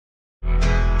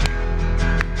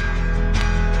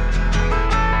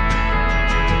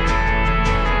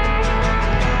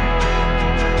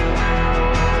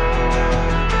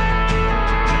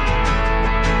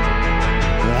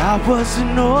was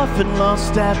an orphan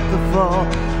lost at the fall,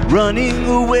 running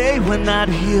away when I'd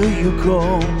hear you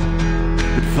call.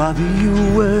 But Father, you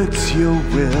worked your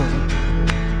will.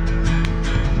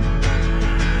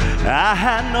 I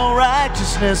had no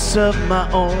righteousness of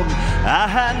my own, I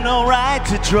had no right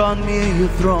to draw near your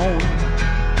throne.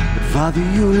 But Father,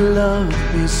 you loved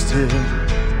me still.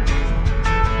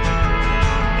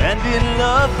 And in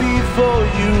love before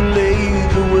you laid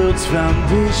the world's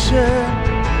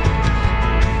foundation,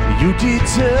 you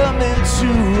determined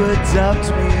to adopt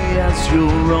me as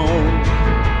your own.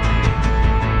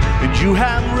 And you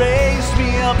have raised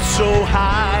me up so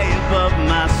high above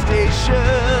my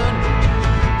station.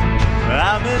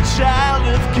 I'm a child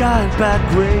of God by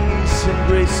grace and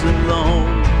grace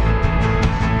alone.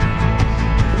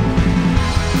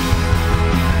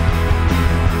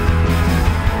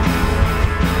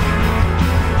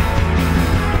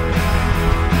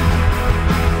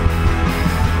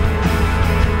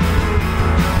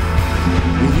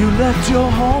 You left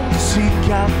your home to seek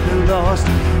out the lost.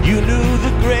 You knew the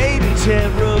great and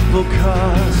terrible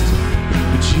cost.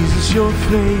 But Jesus, your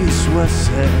face was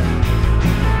set.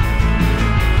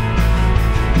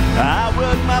 I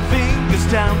worked my fingers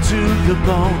down to the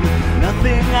bone.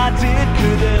 Nothing I did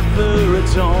could ever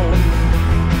atone.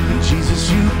 And Jesus,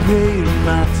 you paid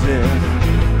my debt.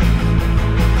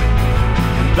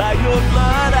 And by your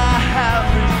blood I have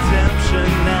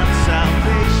redemption and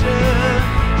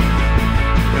salvation.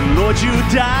 And Lord, you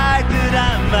died that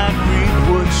I might reap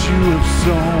what you have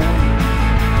sown.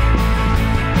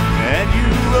 And you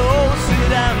rose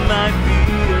that I might be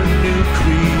a new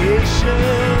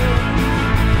creation.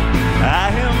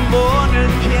 I am born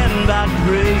again by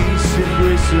grace and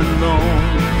grace alone.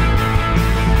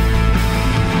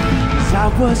 As I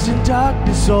was in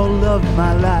darkness all of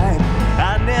my life,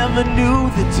 I never knew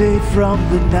the day from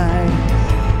the night.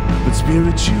 But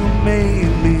Spirit, you made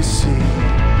me see.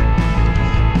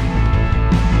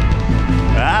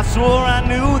 I swore I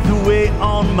knew the way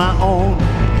on my own.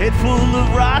 Head full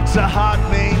of rocks, a heart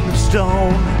made of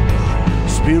stone.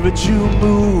 Spirit, you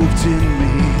moved in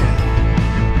me.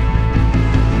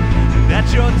 At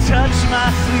your touch my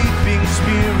sleeping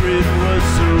spirit was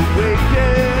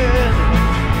awakened.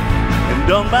 And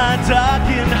on my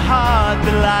darkened heart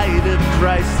the light of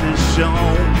Christ has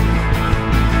shone.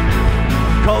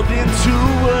 Called into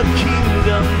a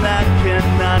kingdom that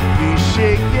cannot be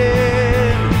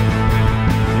shaken.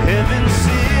 Heaven's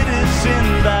citizen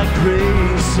by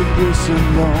grace and grace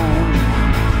alone.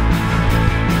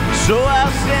 So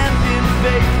I'll stand in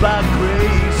faith by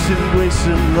grace and grace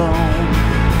alone.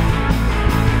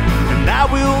 And I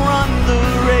will run the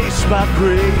race by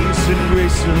grace and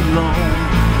grace alone.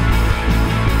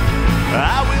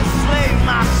 I will slay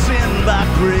my sin by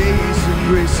grace and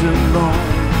grace alone.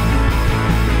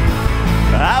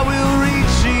 I will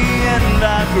reach the end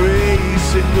by grace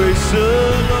and grace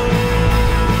alone.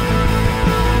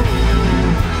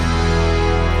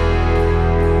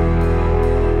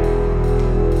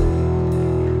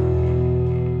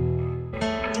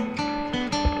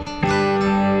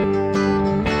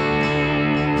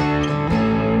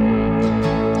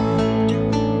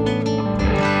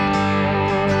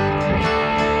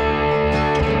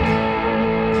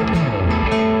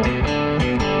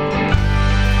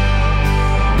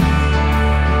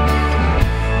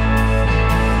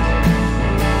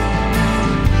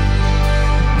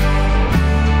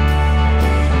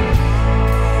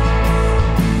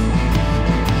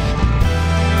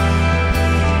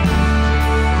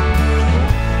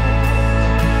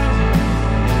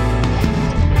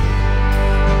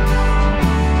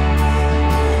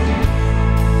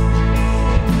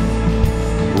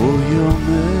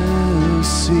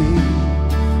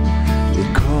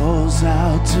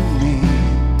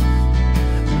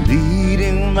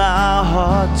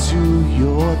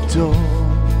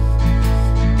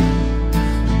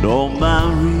 And all my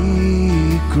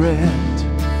regret,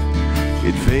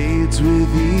 it fades with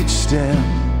each step.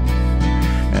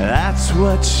 That's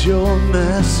what your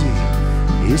mercy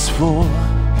is for.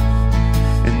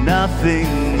 And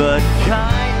nothing but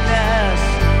kindness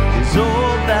is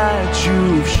all that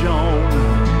you've shown.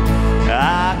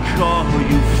 I call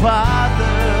you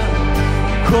Father,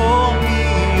 call me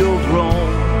your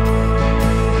own.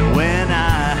 And when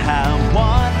I have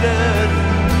wandered,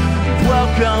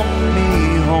 welcome me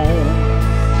home.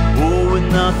 Oh, with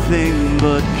nothing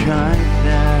but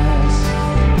kindness.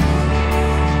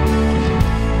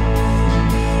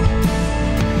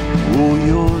 Oh,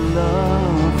 your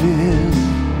love is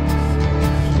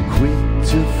quick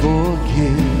to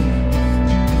forgive,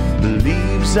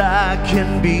 believes I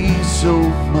can be so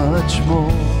much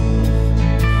more.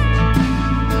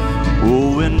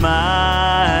 Oh, in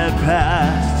my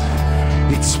past,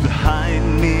 it's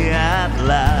behind me at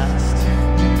last.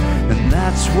 And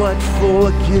that's what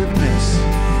forgiveness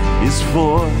is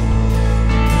for.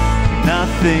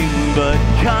 Nothing but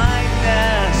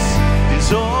kindness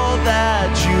is all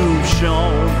that you've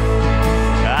shown.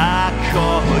 I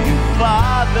call you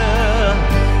Father,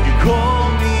 you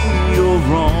call me your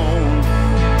own.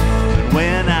 And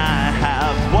when I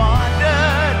have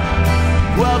wandered,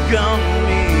 welcome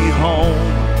me home.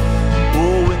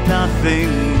 Oh, with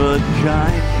nothing but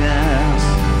kindness.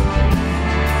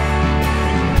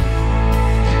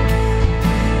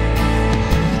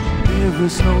 There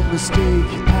is no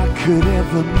mistake I could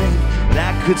ever make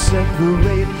that could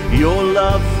separate your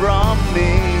love from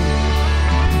me.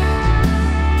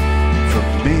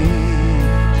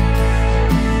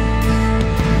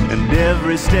 And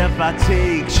every step I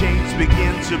take, chains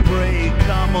begin to break.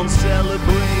 Come on,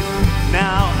 celebrate.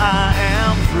 Now I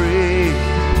am free.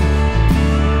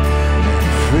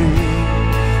 Free.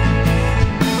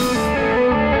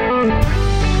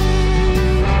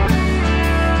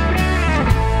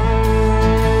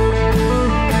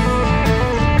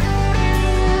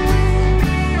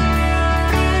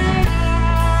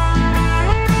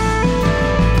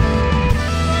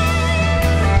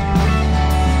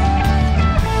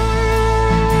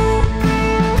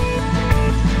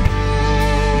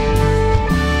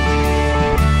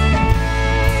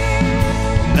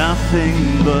 Nothing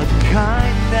but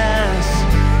kindness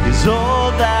is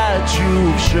all that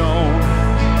you've shown.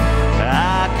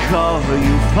 I call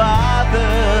you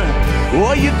Father,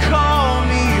 or you call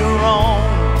me your own.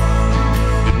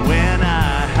 And when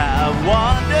I have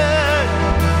wandered,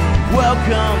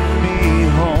 welcome me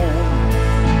home.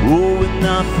 Oh, with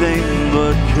nothing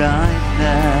but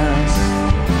kindness.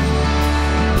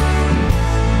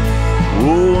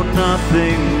 Oh,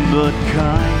 nothing but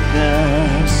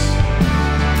kindness.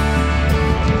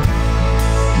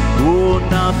 Oh,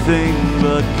 nothing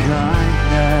but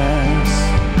kindness.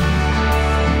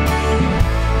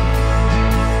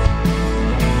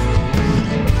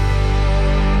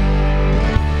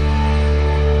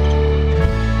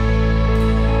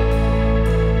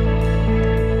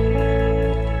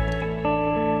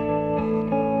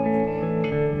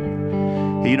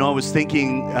 You know, I was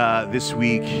thinking this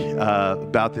week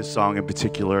about this song in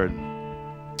particular,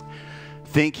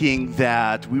 thinking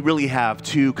that we really have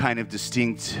two kind of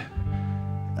distinct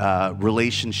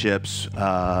relationships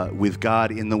with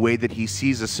God in the way that He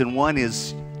sees us. And one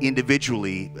is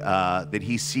individually, that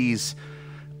He sees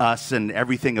us and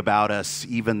everything about us,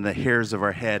 even the hairs of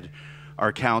our head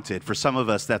are counted. For some of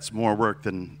us, that's more work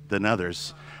than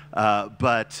others.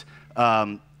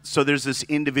 So there's this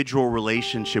individual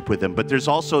relationship with Him, but there's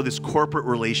also this corporate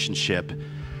relationship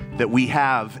that we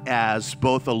have as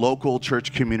both a local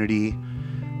church community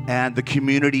and the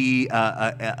community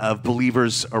of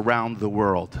believers around the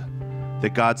world.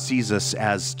 That God sees us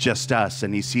as just us,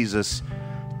 and He sees us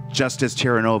just as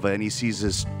Terra Nova, and He sees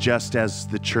us just as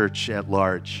the church at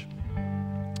large.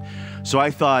 So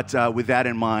I thought, with that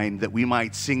in mind, that we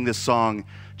might sing this song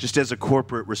just as a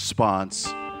corporate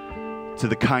response to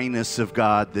the kindness of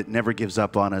God that never gives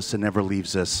up on us and never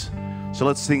leaves us. So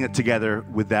let's sing it together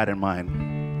with that in mind.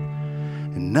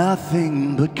 And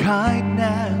nothing but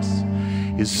kindness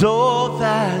is all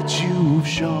that you've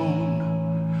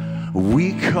shown.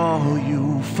 We call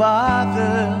you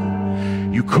Father,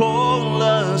 you call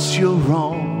us your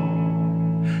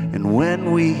own. And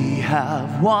when we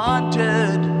have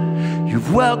wandered,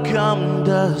 you've welcomed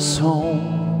us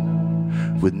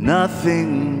home with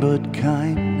nothing but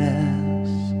kindness.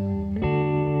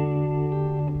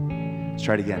 Let's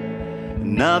try it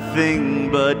again. Nothing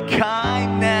but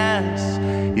kindness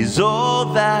is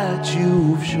all that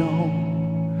you've shown.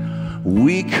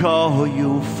 We call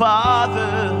you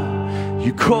Father,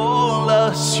 you call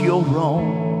us your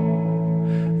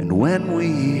own. And when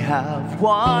we have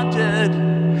wandered,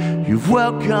 you've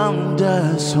welcomed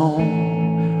us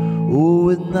home. Oh,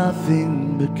 with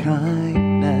nothing but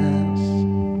kindness.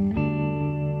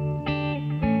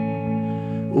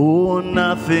 Oh,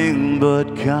 nothing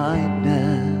but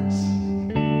kindness.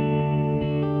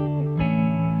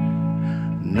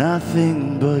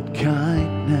 Nothing but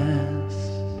kindness.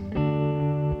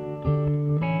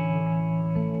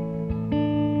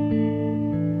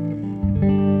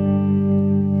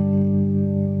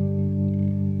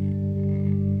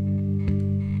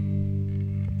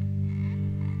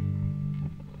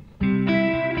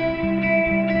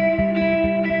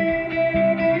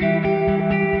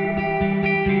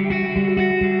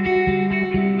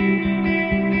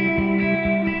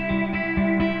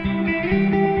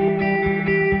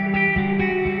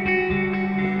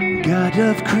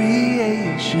 of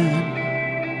creation,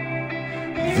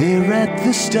 there at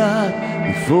the start,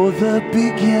 before the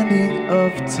beginning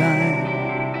of time.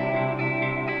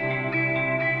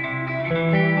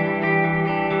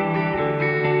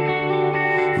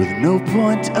 With no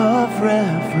point of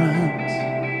reference,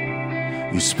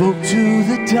 you spoke to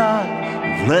the dark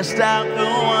and fleshed out the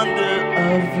wonder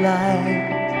of light.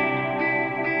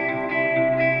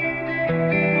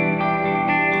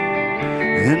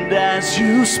 And as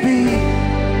you speak,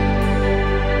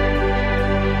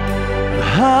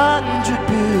 100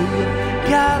 billion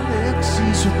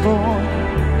galaxies are born.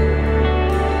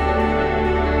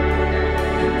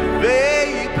 In the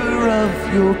vapor of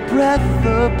your breath,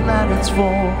 the planets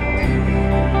form.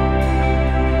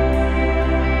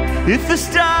 If the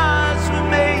stars were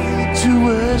made to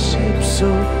worship, so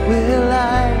will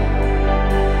I.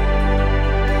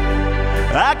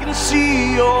 I can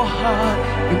see your heart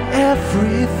in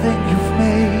everything you've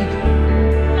made.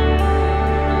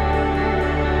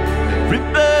 Every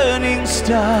burning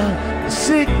star, a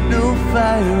signal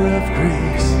fire of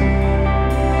grace.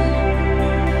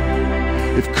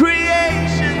 If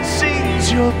creation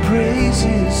sings your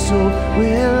praises, so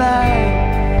will I.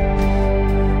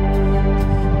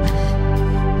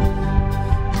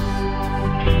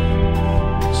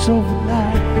 So will I.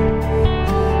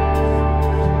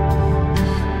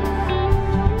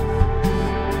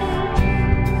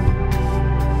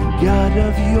 God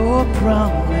of your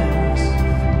promise,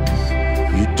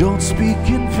 you don't speak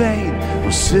in vain,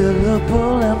 no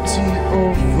syllable empty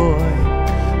or void.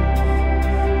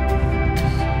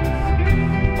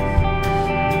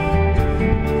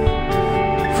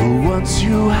 For once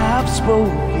you have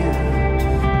spoken,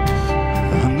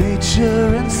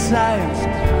 nature and science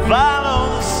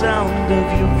follow the sound of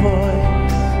your voice.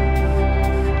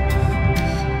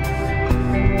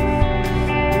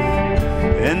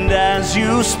 And as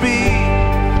you speak,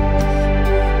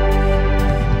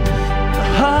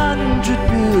 100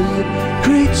 billion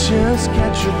creatures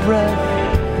catch your breath,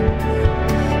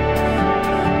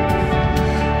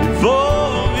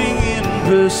 evolving in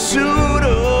pursuit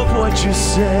of what you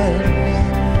said.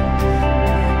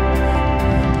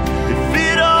 If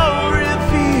it all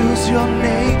reveals your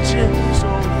nature, so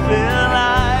will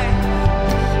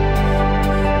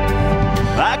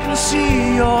I can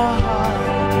see your heart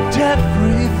and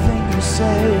everything you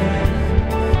say.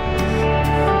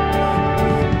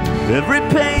 Every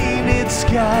painted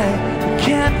sky, the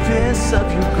canvas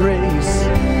of your grace.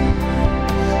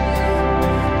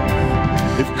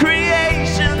 If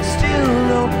creation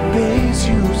still obeys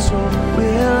you, so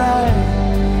will I.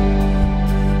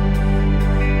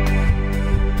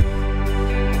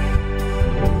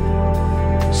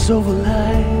 So will I.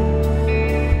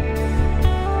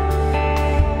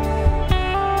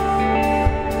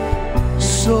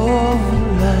 So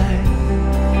will I.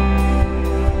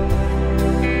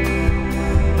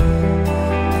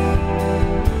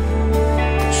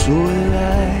 So will I.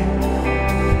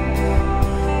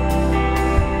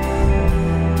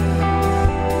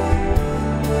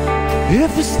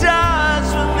 If the stars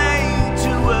were made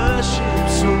to worship,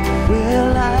 so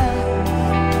will I.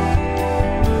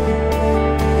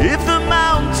 If the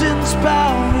mountains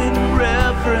bow in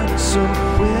reverence, so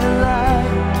will I.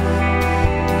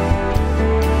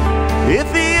 If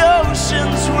the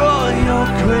oceans roar your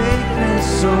greatness,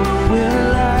 so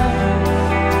will I.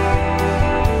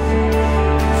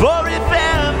 For if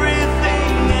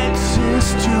everything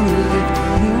exists to lift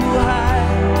you high,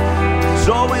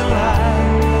 so will I.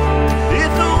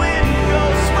 If the wind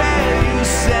goes where you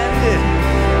send it,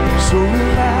 so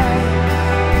will I.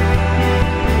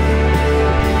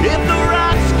 If the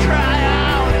rocks cry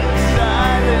out in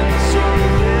silence, so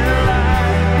will I.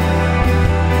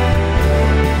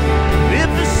 If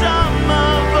the sum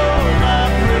of all my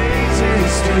praises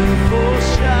still falls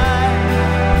shine,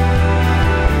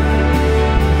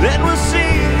 then we'll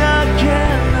sing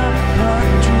again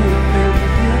 100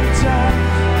 million times.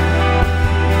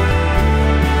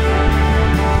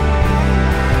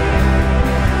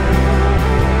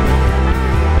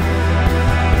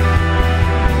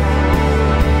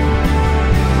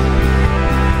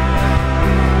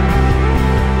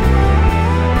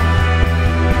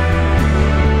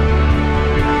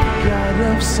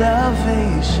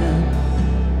 Salvation,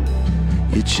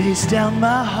 you chase down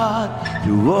my heart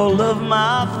through all of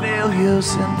my failures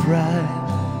and pride.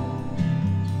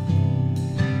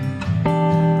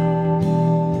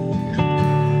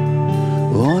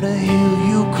 On a hill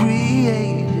you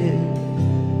created,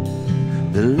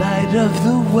 the light of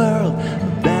the world,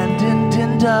 abandoned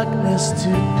in darkness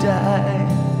to die.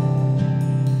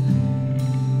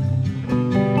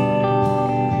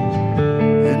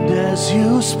 And as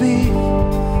you speak.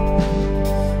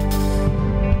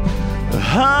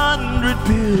 100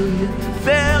 billion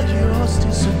failures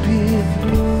disappear.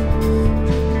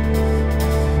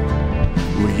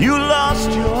 Well, you lost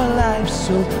your life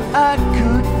so I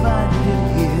could find it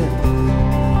here.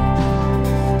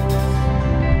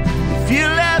 If you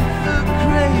left the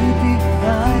grave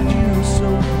behind you, so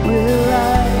will I.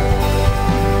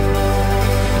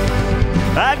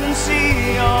 I can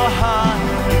see your heart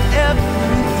in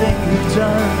everything you've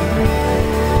done.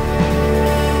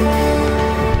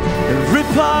 Every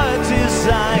part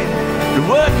designed, the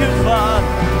work of art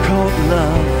called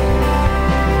love.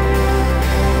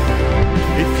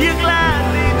 If you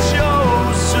gladly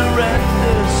chose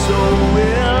surrender, so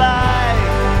will I.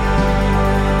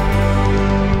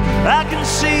 I can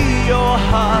see your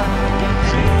heart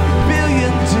in a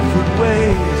billion different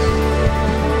ways.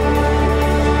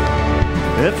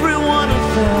 Every one of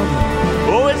them,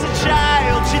 oh, as a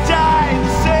child she died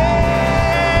to save.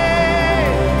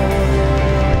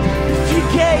 If you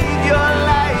gave your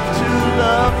life to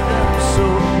love them, so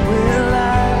will I.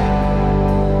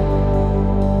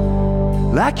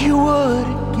 Like you would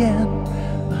again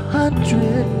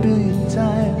 100 billion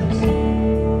times.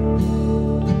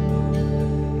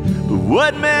 But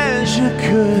what measure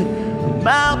could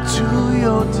amount to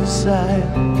your desire?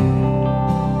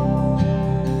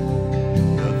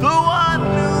 The one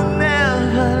who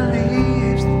never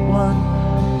leaves the one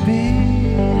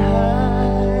behind.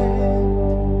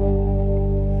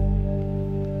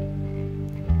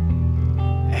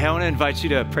 Hey, I want to invite you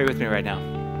to pray with me right now.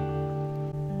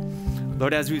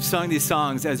 Lord, as we've sung these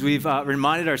songs, as we've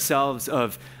reminded ourselves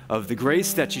of the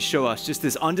grace that you show us, just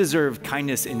this undeserved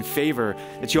kindness and favor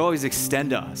that you always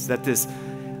extend to us, that this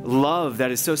love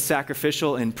that is so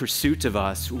sacrificial in pursuit of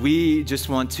us, we just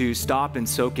want to stop and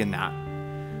soak in that.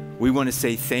 We want to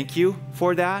say thank you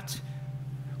for that.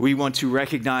 We want to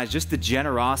recognize just the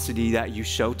generosity that you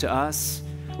show to us.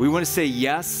 We want to say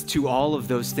yes to all of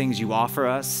those things you offer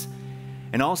us.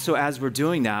 And also, as we're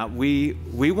doing that, we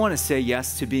want to say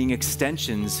yes to being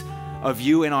extensions of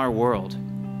you in our world.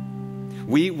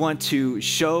 We want to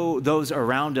show those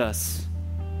around us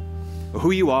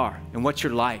who you are and what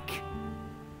you're like.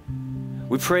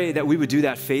 We pray that we would do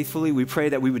that faithfully. We pray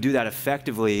that we would do that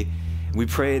effectively. We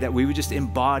pray that we would just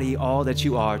embody all that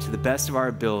you are to the best of our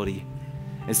ability.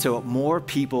 And so more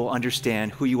people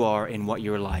understand who you are and what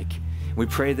you're like. We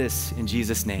pray this in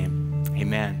Jesus' name.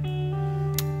 Amen.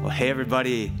 Well, hey,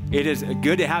 everybody. It is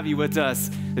good to have you with us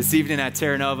this evening at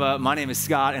Terra Nova. My name is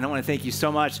Scott, and I want to thank you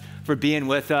so much for being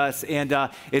with us. And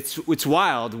it's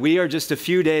wild. We are just a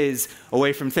few days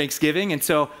away from Thanksgiving, and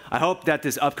so I hope that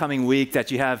this upcoming week that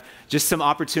you have just some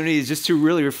opportunities just to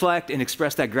really reflect and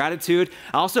express that gratitude.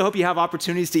 I also hope you have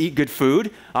opportunities to eat good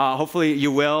food. Hopefully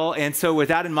you will. And so with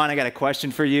that in mind, I got a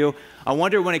question for you. I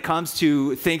wonder, when it comes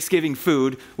to Thanksgiving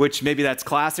food, which maybe that's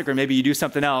classic or maybe you do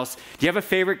something else, do you have a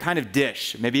favorite kind of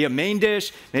dish? Maybe a main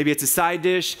dish, maybe it's a side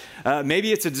dish,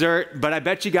 maybe it's a dessert, but I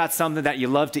bet you got something that you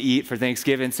love to eat for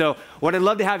Thanksgiving. So what I'd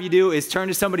love to have you do is turn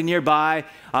to somebody nearby,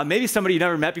 maybe somebody you've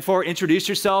never met before, introduce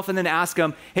yourself, and then ask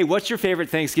them, hey, what's your favorite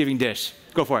Thanksgiving dish?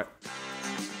 Go for it.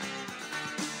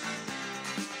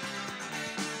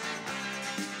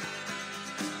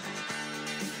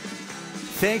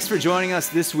 Thanks for joining us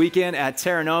this weekend at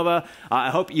Terra Nova. I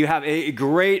hope you have a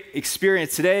great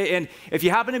experience today. And if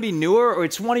you happen to be newer or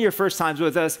it's one of your first times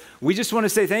with us, we just want to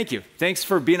say thank you. Thanks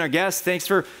for being our guest. Thanks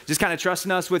for just kind of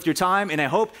trusting us with your time. And I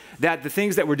hope that the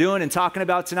things that we're doing and talking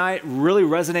about tonight really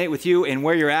resonate with you and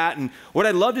where you're at. And what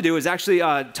I'd love to do is actually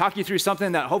talk you through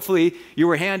something that hopefully you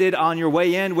were handed on your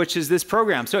way in, which is this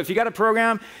program. So if you got a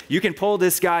program, you can pull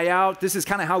this guy out. This is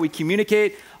kind of how we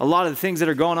communicate a lot of the things that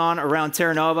are going on around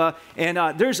Terra Nova. And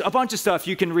there's a bunch of stuff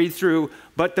you can read through,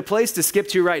 but the place to skip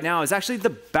to right now is actually the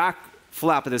back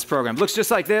flap of this program. It looks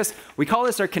just like this. We call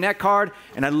this our Connect card,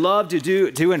 and I'd love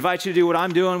to invite you to do what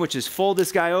I'm doing, which is fold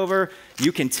this guy over.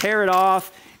 You can tear it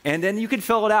off, and then you can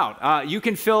fill it out. You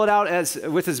can fill it out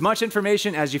with as much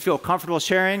information as you feel comfortable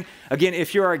sharing. Again,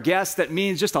 if you're our guest, that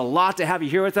means just a lot to have you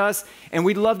here with us, and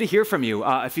we'd love to hear from you.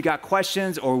 If you got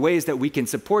questions or ways that we can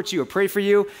support you or pray for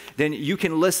you, then you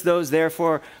can list those there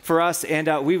for us,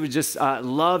 and we would just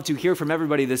love to hear from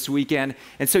everybody this weekend.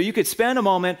 And so you could spend a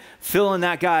moment filling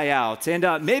that guy out.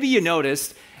 And maybe you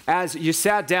noticed as you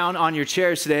sat down on your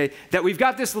chairs today that we've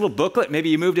got this little booklet. Maybe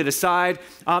you moved it aside,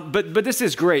 but this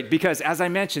is great because, as I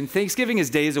mentioned, Thanksgiving is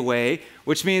days away,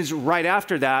 which means right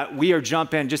after that, we are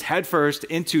jumping just headfirst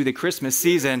into the Christmas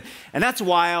season. And that's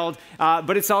wild,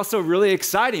 but it's also really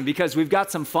exciting because we've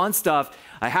got some fun stuff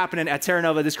happening at Terra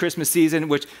Nova this Christmas season,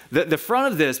 which the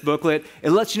front of this booklet,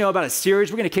 it lets you know about a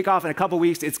series we're going to kick off in a couple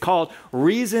weeks. It's called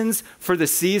Reasons for the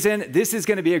Season. This is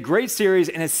going to be a great series,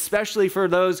 and especially for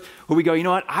those who we go, you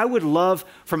know what, I would love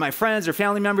for my friends or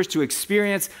family members to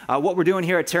experience what we're doing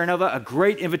here at Terra Nova, a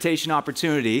great invitation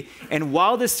opportunity. And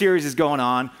while this series is going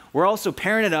on, we're also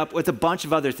pairing it up with a bunch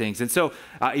of other things. And so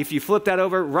if you flip that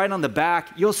over, right on the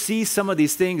back, you'll see some of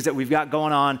these things that we've got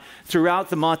going on throughout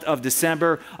the month of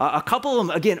December. A couple of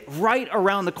them, again, right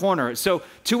around the corner. So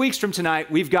 2 weeks from tonight,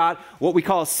 we've got what we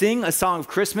call Sing a Song of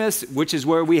Christmas, which is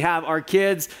where we have our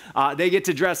kids. They get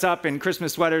to dress up in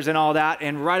Christmas sweaters and all that.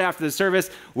 And right after the service,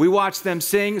 we watch them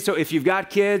sing. So if you've got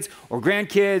kids or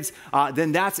grandkids,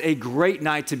 then that's a great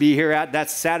night to be here at.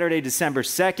 That's Saturday, December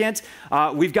 2nd.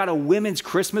 We've got a women's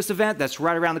Christmas event that's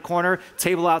right around the corner,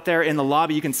 table out there in the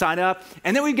lobby, you can sign up.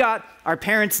 And then we've got our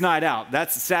Parents' Night Out.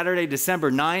 That's Saturday,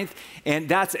 December 9th, and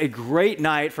that's a great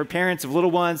night for parents of little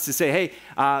ones to say, hey,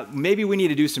 maybe we need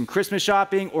to do some Christmas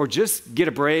shopping or just get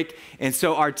a break. And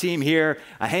so our team here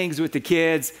hangs with the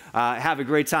kids, have a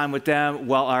great time with them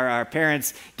while our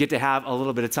parents get to have a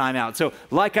little bit of time out. So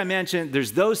like I mentioned,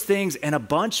 there's those things and a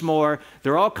bunch more.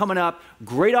 They're all coming up.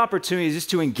 Great opportunities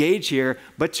just to engage here,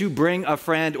 but to bring a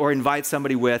friend or invite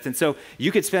somebody with. And so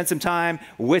you could spend some time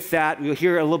with that. We'll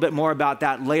hear a little bit more about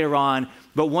that later on.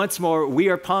 But once more, we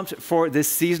are pumped for this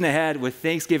season ahead with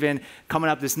Thanksgiving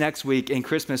coming up this next week and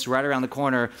Christmas right around the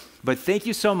corner. But thank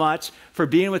you so much for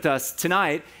being with us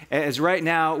tonight, as right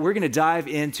now we're going to dive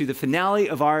into the finale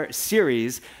of our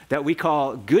series that we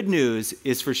call Good News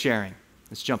is for Sharing.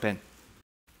 Let's jump in.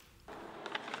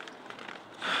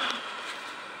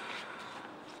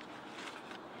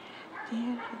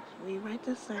 Dear, we write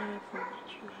this letter for that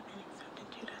you have been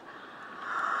accepted to the...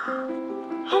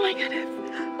 Oh my goodness!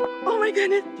 Oh my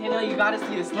goodness! Danielle, you gotta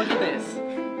see this. Look at this.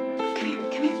 Come here,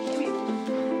 come here, come here.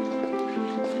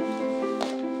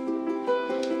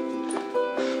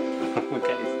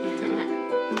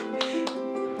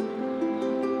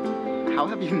 How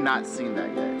have you not seen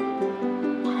that yet?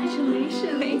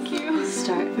 Congratulations. Thank you.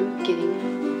 Start from the beginning.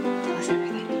 Tell us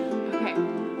everything. Okay,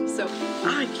 so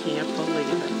I can't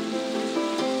believe it.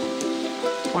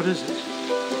 What is it?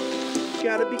 You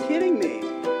gotta be kidding me.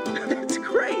 That's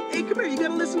great. Hey, come here. You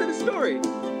gotta listen to the story.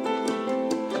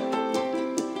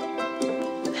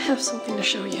 I have something to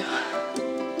show you.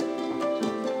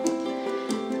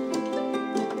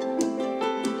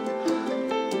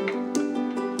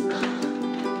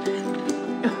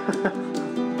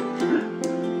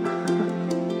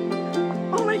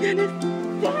 Oh my goodness!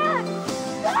 Dad!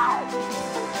 Dad!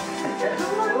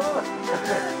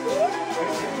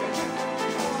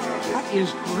 That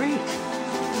is great.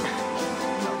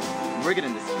 We're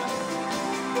getting this tonight.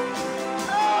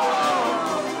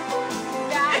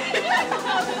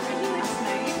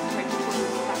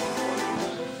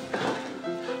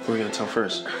 Who are we gonna tell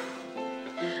first?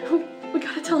 We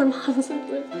gotta tell our moms.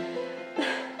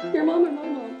 Your mom and my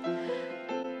mom.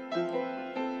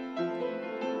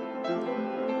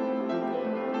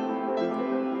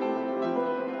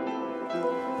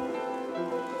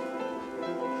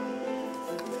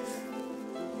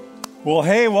 Well,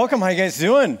 hey, welcome. How you guys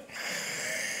doing?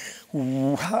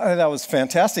 That was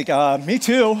fantastic. Me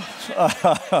too.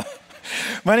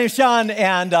 My name's John,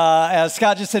 and as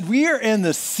Scott just said, we are in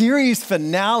the series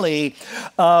finale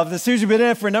of the series we've been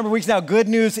in for a number of weeks now. Good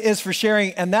News is for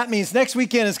Sharing, and that means next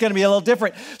weekend is going to be a little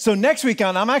different. So next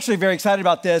weekend, I'm actually very excited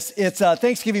about this. It's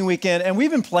Thanksgiving weekend, and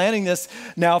we've been planning this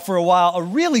now for a while. A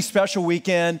really special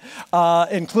weekend,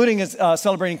 including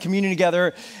celebrating communion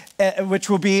together, which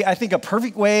will be, I think, a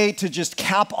perfect way to just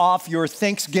cap off your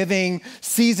Thanksgiving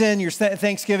season, your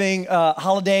Thanksgiving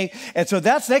holiday. And so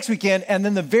that's next weekend. And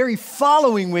then the very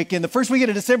following weekend, the first weekend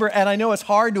of December, and I know it's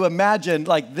hard to imagine,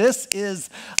 like this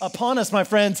is upon us, my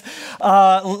friends.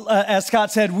 As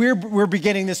Scott said, we're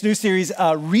beginning this new series,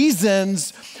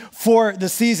 Reasons for the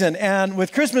Season. And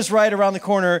with Christmas right around the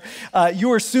corner,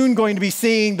 you are soon going to be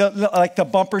seeing the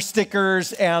bumper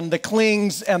stickers and the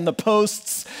clings and the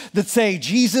posts that say,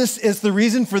 Jesus is the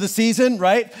reason for the season,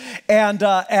 right? And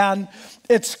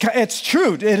it's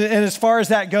true. And as far as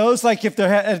that goes, like if there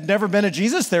had never been a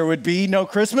Jesus, there would be no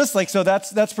Christmas. Like, so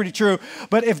that's pretty true.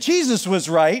 But if Jesus was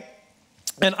right,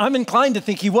 and I'm inclined to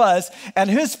think he was, and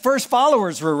his first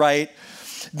followers were right,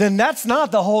 then that's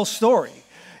not the whole story.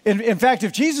 In fact,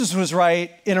 if Jesus was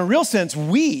right, in a real sense,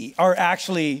 we are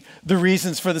actually the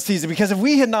reasons for the season. Because if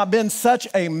we had not been such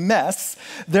a mess,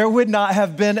 there would not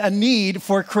have been a need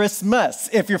for Christmas,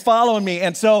 if you're following me.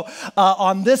 And so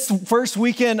on this first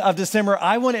weekend of December,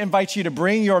 I want to invite you to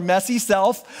bring your messy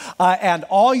self and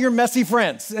all your messy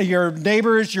friends, your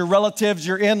neighbors, your relatives,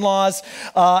 your in-laws,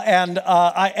 and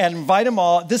invite them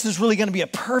all. This is really going to be a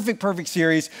perfect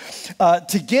series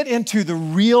to get into the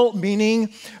real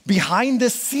meaning behind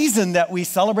this season that we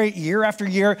celebrate year after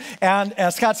year. And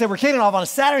as Scott said, we're kicking off on a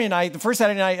Saturday night, the first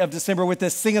Saturday night of December, with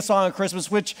this Sing a Song of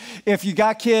Christmas, which if you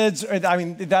got kids, I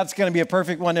mean, that's going to be a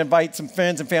perfect one to invite some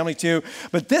friends and family to.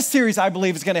 But this series, I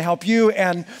believe, is going to help you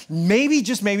and maybe,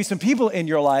 just maybe, some people in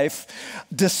your life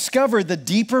discover the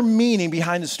deeper meaning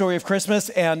behind the story of Christmas.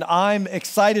 And I'm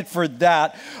excited for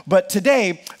that. But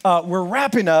today, we're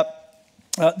wrapping up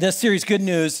this series, Good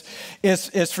News,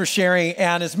 is for sharing.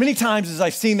 And as many times as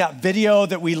I've seen that video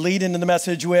that we lead into the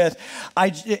message with,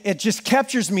 it just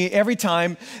captures me every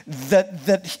time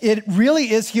that it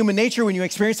really is human nature when you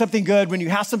experience something good, when you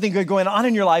have something good going on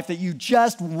in your life, that you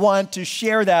just want to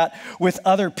share that with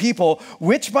other people,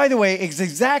 which, by the way, is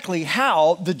exactly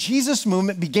how the Jesus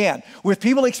movement began, with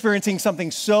people experiencing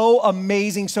something so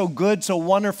amazing, so good, so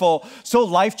wonderful, so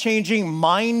life-changing,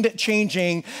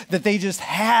 mind-changing, that they just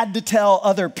had to tell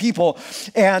other people.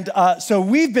 And so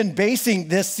we've been basing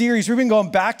this series, we've been going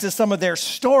back to some of their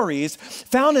stories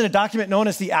found in a document known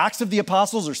as the Acts of the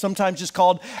Apostles, or sometimes just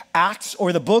called Acts,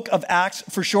 or the Book of Acts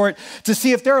for short, to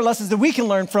see if there are lessons that we can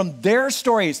learn from their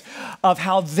stories of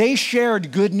how they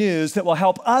shared good news that will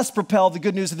help us propel the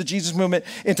good news of the Jesus movement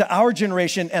into our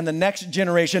generation and the next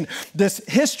generation. This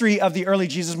history of the early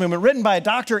Jesus movement, written by a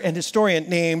doctor and historian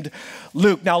named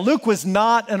Luke. Now, Luke was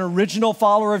not an original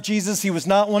follower of Jesus. He was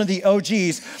not one of the OGs.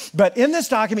 But in this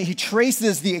document, he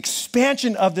traces the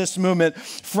expansion of this movement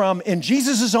from, in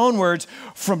Jesus' own words,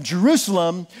 from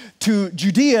Jerusalem to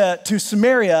Judea to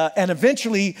Samaria and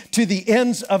eventually to the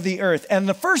ends of the earth. And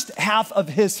the first half of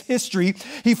his history,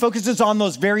 he focuses on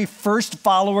those very first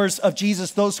followers of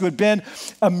Jesus, those who had been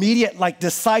immediate, like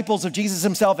disciples of Jesus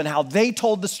himself, and how they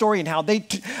told the story and how they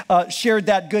shared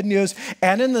that good news.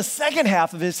 And in the second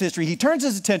half of his history, he turns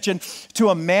his attention to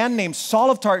a man named Saul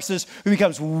of Tarsus, who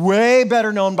becomes way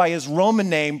better known by his Roman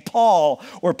name, Paul,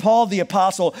 or Paul the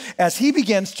Apostle, as he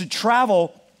begins to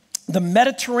travel the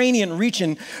Mediterranean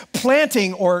region,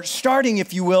 planting, or starting,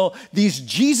 if you will, these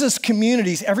Jesus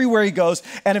communities everywhere he goes.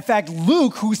 And in fact,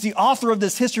 Luke, who's the author of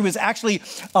this history, was actually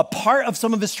a part of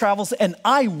some of his travels, an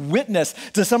eyewitness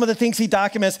to some of the things he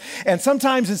documents. And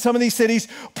sometimes in some of these cities,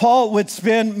 Paul would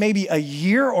spend maybe a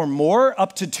year or more,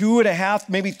 up to 2.5,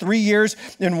 maybe 3 years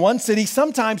in one city.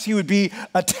 Sometimes he would be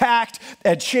attacked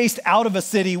and chased out of a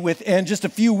city within just a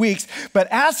few weeks. But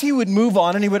as he would move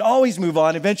on, and he would always move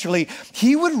on, eventually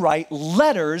he would write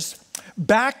letters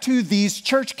back to these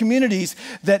church communities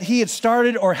that he had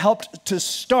started or helped to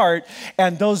start.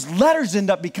 And those letters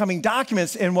end up becoming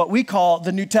documents in what we call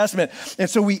the New Testament. And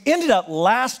so we ended up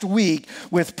last week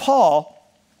with Paul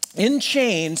in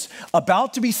chains,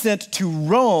 about to be sent to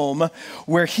Rome,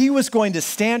 where he was going to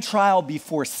stand trial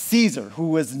before Caesar, who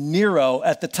was Nero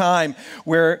at the time,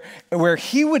 where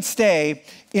he would stay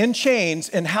in chains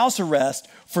in house arrest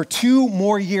for 2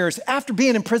 more years after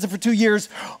being in prison for 2 years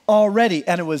already.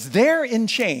 And it was there in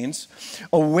chains,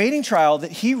 awaiting trial,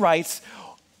 that he writes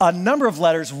a number of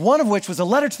letters, one of which was a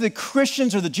letter to the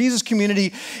Christians or the Jesus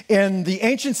community in the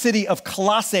ancient city of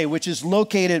Colossae, which is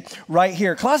located right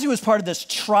here. Colossae was part of this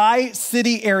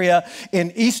tri-city area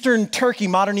in eastern Turkey,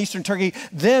 modern eastern Turkey,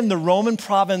 then the Roman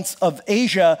province of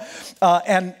Asia.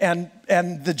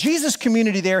 And the Jesus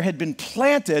community there had been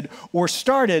planted or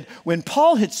started when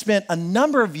Paul had spent a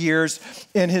number of years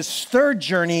in his third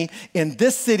journey in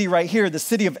this city right here, the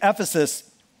city of Ephesus,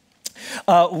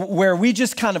 where we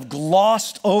just kind of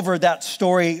glossed over that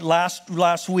story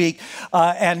last week.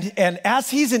 And as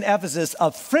he's in Ephesus,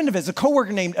 a friend of his, a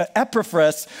coworker named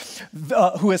Epaphras,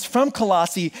 who is from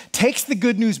Colossae, takes the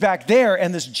good news back there,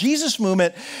 and this Jesus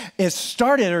movement is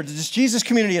started, or this Jesus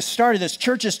community is started, this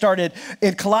church is started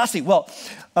in Colossae. Well,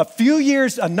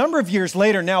 a number of years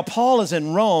later, now Paul is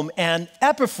in Rome, and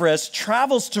Epaphras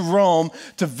travels to Rome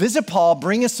to visit Paul,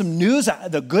 bring us some news,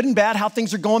 the good and bad, how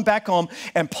things are going back home.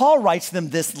 And Paul writes them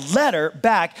this letter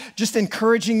back, just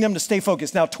encouraging them to stay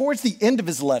focused. Now, towards the end of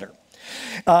his letter,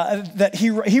 that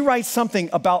he writes something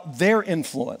about their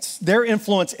influence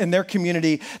in their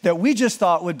community that we just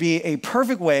thought would be a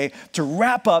perfect way to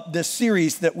wrap up this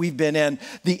series that we've been in.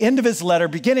 The end of his letter,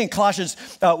 beginning in Colossians,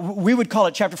 we would call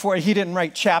it chapter 4. He didn't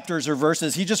write chapters or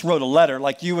verses. He just wrote a letter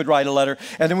like you would write a letter,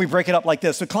 and then we break it up like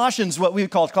this. So Colossians, what we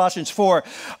would call Colossians 4,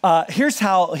 here's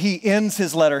how he ends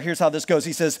his letter. Here's how this goes.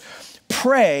 He says,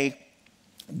 pray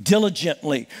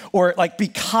diligently, or like be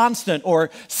constant, or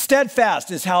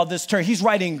steadfast is how this term, he's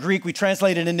writing in Greek, we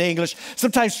translate it into English,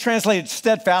 sometimes translated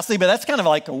steadfastly, but that's kind of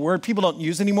like a word people don't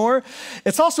use anymore.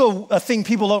 It's also a thing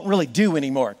people don't really do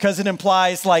anymore because it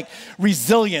implies like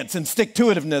resilience and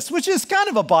stick-to-itiveness, which is kind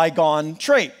of a bygone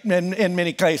trait in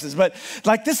many cases. But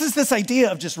like this is this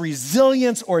idea of just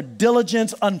resilience or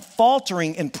diligence,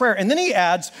 unfaltering in prayer. And then he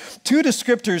adds two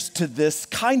descriptors to this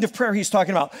kind of prayer he's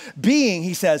talking about.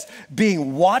 He says,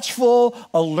 being watchful,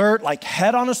 alert, like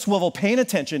head on a swivel, paying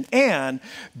attention, and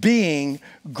being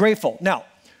grateful. Now,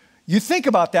 you think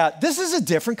about that, this is a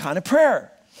different kind of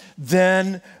prayer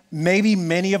than maybe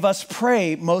many of us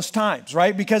pray most times,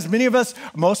 right? Because many of us,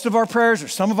 most of our prayers or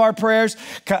some of our prayers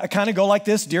kind of go like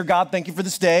this. Dear God, thank you for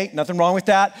this day. Nothing wrong with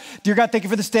that. Dear God, thank you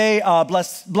for this day.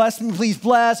 Bless me, please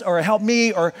bless, or help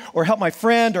me, or help my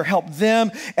friend, or help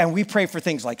them. And we pray for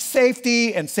things like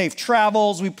safety and safe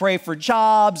travels. We pray for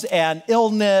jobs and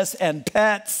illness and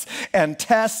pets and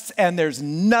tests, and there's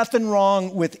nothing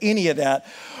wrong with any of that.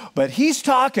 But he's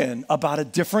talking about a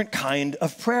different kind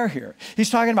of prayer here. He's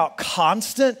talking about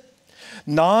constant,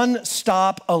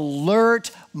 non-stop,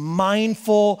 alert,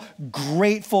 mindful,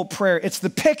 grateful prayer. It's the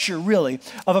picture, really,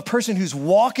 of a person who's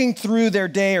walking through their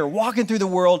day or walking through the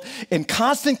world in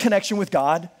constant connection with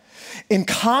God, in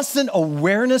constant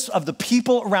awareness of the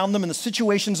people around them and the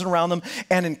situations around them,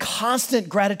 and in constant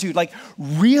gratitude, like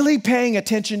really paying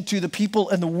attention to the people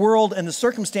in the world and the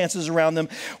circumstances around them,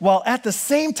 while at the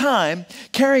same time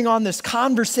carrying on this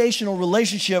conversational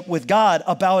relationship with God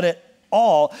about it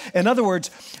all. In other words,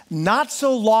 not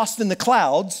so lost in the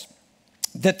clouds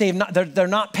that they're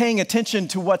not paying attention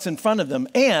to what's in front of them,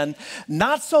 and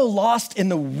not so lost in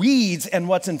the weeds and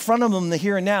what's in front of them, the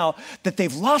here and now, that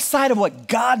they've lost sight of what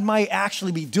God might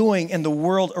actually be doing in the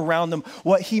world around them,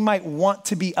 what he might want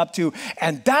to be up to.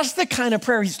 And that's the kind of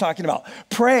prayer he's talking about.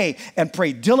 Pray, and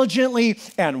pray diligently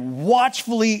and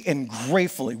watchfully and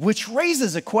gratefully, which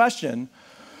raises a question,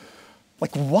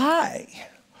 like why?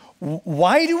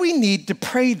 Why do we need to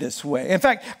pray this way? In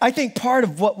fact, I think part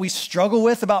of what we struggle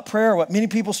with about prayer, what many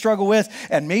people struggle with,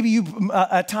 and maybe you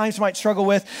at times might struggle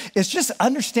with, is just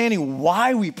understanding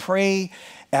why we pray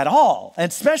at all. And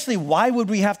especially, why would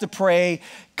we have to pray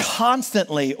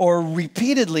constantly or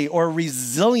repeatedly or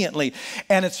resiliently?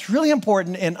 And it's really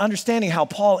important in understanding how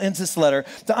Paul ends this letter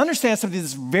to understand something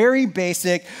that's very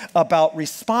basic about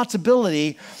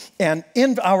responsibility and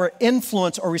in our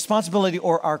influence or responsibility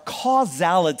or our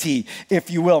causality, if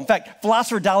you will. In fact,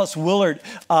 philosopher Dallas Willard,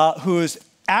 who's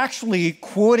actually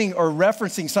quoting or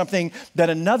referencing something that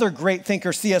another great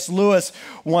thinker, C.S. Lewis,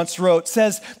 once wrote,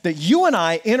 says that you and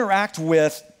I interact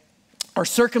with our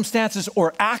circumstances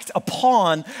or act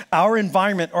upon our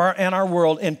environment and our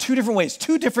world in two different ways,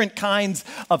 two different kinds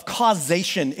of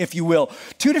causation, if you will,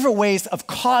 two different ways of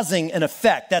causing an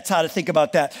effect. That's how to think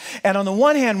about that. And on the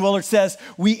one hand, Willard says,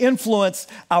 we influence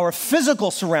our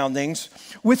physical surroundings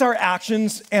with our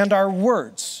actions and our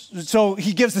words. So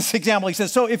he gives this example. He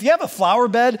says, so if you have a flower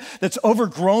bed that's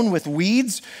overgrown with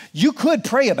weeds, you could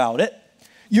pray about it.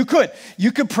 You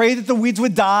could pray that the weeds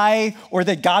would die or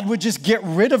that God would just get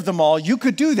rid of them all. You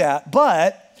could do that,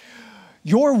 but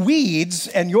your weeds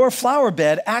and your flower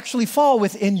bed actually fall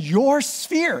within your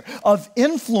sphere of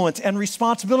influence and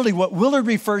responsibility, what Willard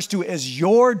refers to as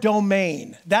your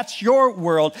domain. That's your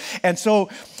world. And so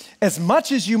as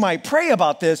much as you might pray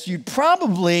about this, you'd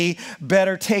probably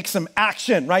better take some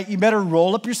action, right? You better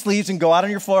roll up your sleeves and go out on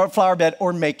your flower bed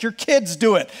or make your kids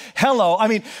do it. Hello. I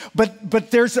mean, but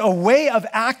there's a way of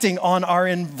acting on our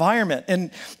environment.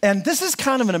 And this is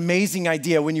kind of an amazing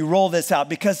idea when you roll this out,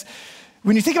 because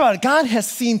when you think about it, God has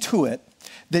seen to it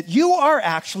that you are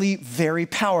actually very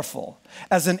powerful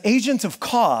as an agent of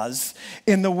cause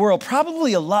in the world,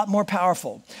 probably a lot more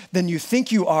powerful than you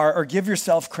think you are or give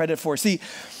yourself credit for. See,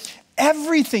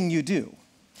 everything you do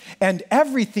and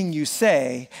everything you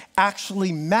say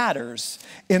actually matters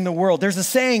in the world. There's a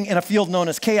saying in a field known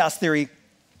as chaos theory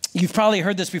You've probably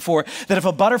heard this before, that if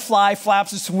a butterfly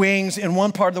flaps its wings in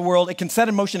one part of the world, it can set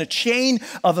in motion a chain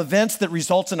of events that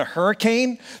results in a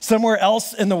hurricane somewhere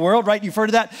else in the world, right? You've heard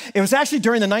of that? It was actually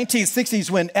during the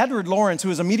 1960s when Edward Lorenz, who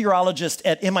was a meteorologist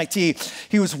at MIT,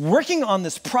 he was working on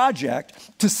this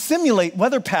project to simulate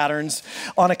weather patterns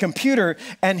on a computer,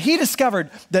 and he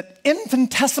discovered that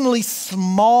infinitesimally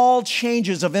small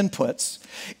changes of inputs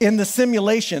in the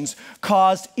simulations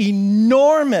caused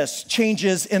enormous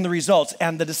changes in the results.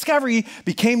 And the discovery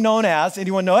became known as,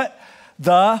 anyone know it?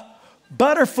 The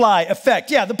butterfly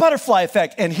effect. Yeah, the butterfly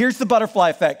effect. And here's the butterfly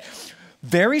effect.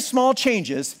 Very small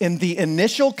changes in the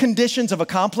initial conditions of a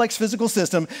complex physical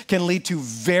system can lead to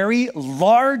very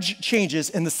large changes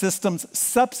in the system's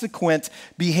subsequent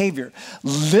behavior.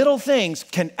 Little things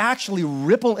can actually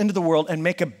ripple into the world and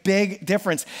make a big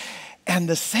difference. And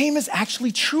the same is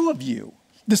actually true of you.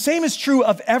 The same is true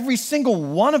of every single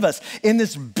one of us in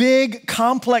this big,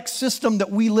 complex system that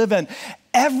we live in.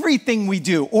 Everything we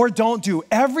do or don't do,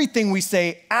 everything we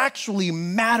say actually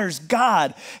matters.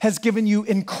 God has given you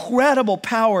incredible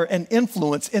power and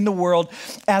influence in the world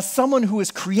as someone who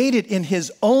is created in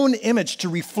his own image to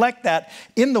reflect that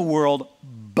in the world.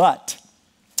 But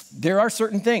there are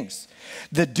certain things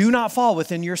that do not fall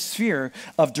within your sphere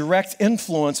of direct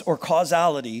influence or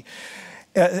causality.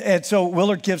 And so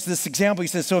Willard gives this example. He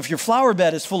says, so if your flower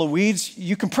bed is full of weeds,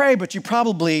 you can pray, but you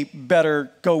probably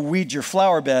better go weed your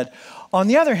flower bed. On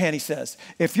the other hand, he says,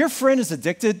 if your friend is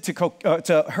addicted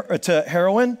to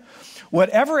heroin,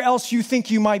 whatever else you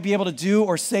think you might be able to do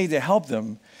or say to help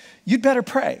them, you'd better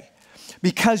pray,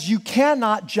 because you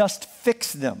cannot just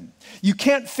fix them. You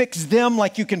can't fix them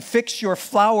like you can fix your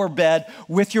flower bed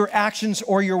with your actions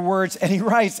or your words. And he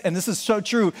writes, and this is so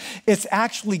true, it's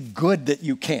actually good that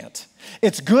you can't.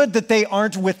 It's good that they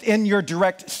aren't within your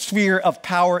direct sphere of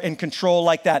power and control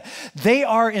like that. They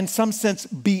are, in some sense,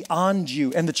 beyond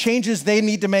you. And the changes they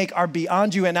need to make are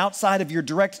beyond you and outside of your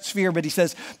direct sphere. But he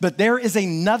says, but there is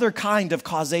another kind of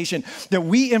causation, that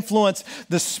we influence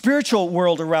the spiritual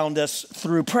world around us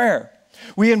through prayer.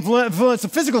 We influence the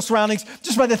physical surroundings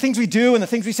just by the things we do and the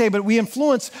things we say, but we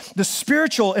influence the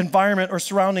spiritual environment or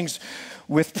surroundings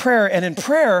with prayer. And in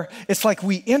prayer, it's like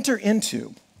we enter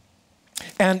into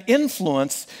and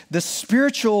influence the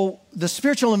spiritual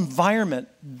environment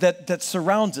that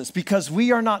surrounds us, because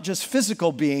we are not just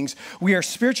physical beings, we are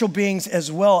spiritual beings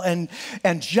as well. And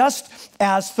just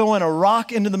as throwing a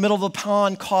rock into the middle of the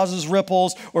pond causes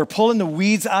ripples, or pulling the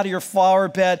weeds out of your flower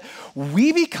bed,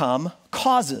 we become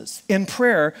causes. In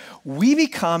prayer, we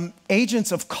become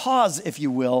agents of cause, if you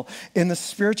will, in the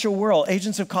spiritual world,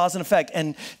 agents of cause and effect.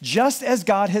 And just as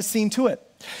God has seen to it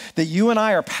that you and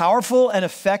I are powerful and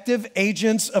effective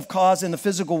agents of cause in the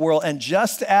physical world, and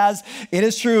just as it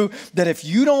is true that if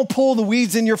you don't pull the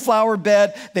weeds in your flower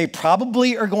bed, they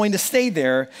probably are going to stay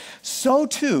there, so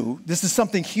too, this is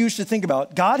something huge to think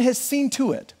about, God has seen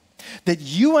to it that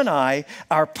you and I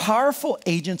are powerful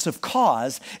agents of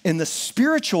cause in the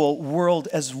spiritual world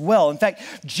as well. In fact,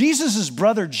 Jesus'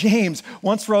 brother James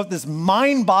once wrote this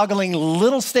mind-boggling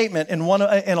little statement in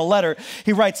a letter.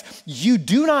 He writes, you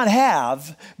do not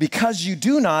have because you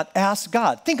do not ask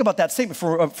God. Think about that statement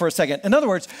for a second. In other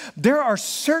words, there are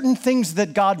certain things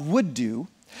that God would do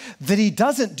that he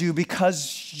doesn't do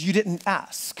because you didn't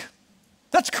ask.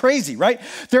 That's crazy, right?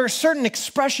 There are certain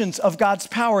expressions of God's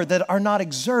power that are not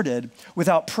exerted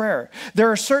without prayer.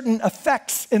 There are certain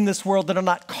effects in this world that are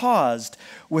not caused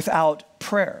without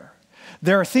prayer.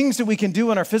 There are things that we can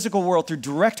do in our physical world through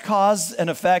direct cause and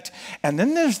effect, and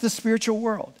then there's the spiritual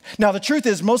world. Now, the truth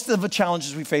is, most of the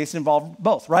challenges we face involve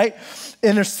both, right?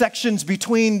 Intersections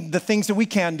between the things that we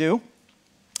can do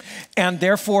and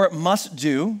therefore must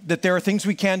do, that there are things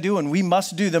we can do and we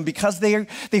must do them because they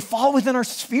fall within our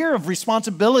sphere of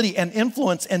responsibility and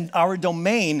influence and our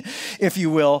domain, if you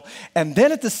will. And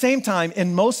then at the same time,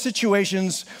 in most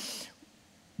situations,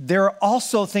 there are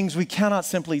also things we cannot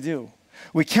simply do.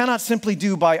 We cannot simply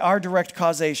do by our direct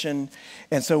causation,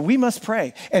 and so we must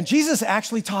pray. And Jesus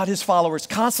actually taught his followers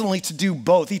constantly to do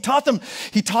both. He taught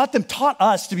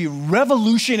us to be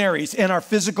revolutionaries in our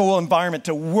physical environment,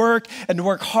 to work and to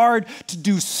work hard, to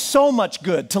do so much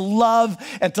good, to love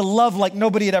like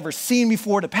nobody had ever seen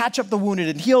before, to patch up the wounded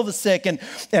and heal the sick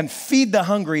and feed the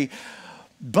hungry.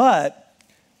 But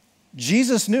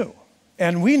Jesus knew,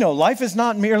 and we know, life is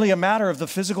not merely a matter of the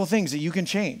physical things that you can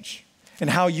change and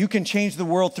how you can change the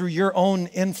world through your own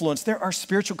influence. There are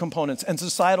spiritual components and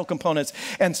societal components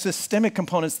and systemic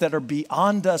components that are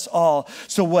beyond us all.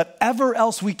 So whatever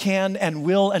else we can and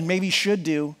will and maybe should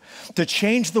do to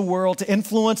change the world, to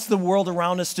influence the world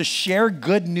around us, to share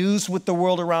good news with the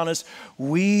world around us,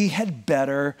 we had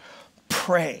better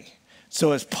pray.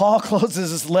 So as Paul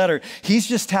closes his letter, he's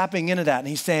just tapping into that and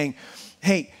he's saying,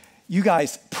 hey, you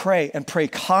guys pray and pray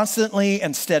constantly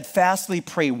and steadfastly,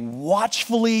 pray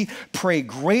watchfully, pray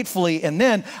gratefully. And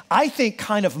then I think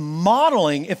kind of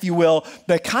modeling, if you will,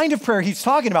 the kind of prayer he's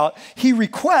talking about, he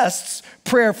requests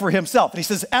prayer for himself. And he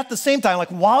says at the same time, like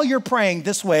while you're praying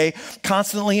this way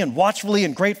constantly and watchfully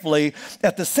and gratefully,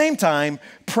 at the same time,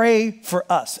 pray for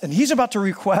us. And he's about to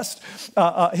request,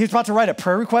 he's about to write a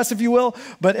prayer request, if you will.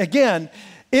 But again,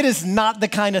 it is not the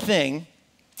kind of thing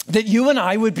that you and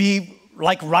I would be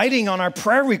like writing on our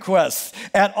prayer requests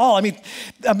at all. I mean,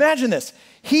 imagine this.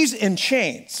 He's in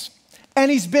chains, and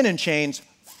he's been in chains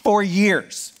for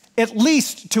years, at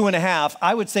least 2.5,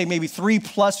 I would say maybe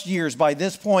 3+ years by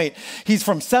this point. He's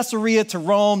from Caesarea to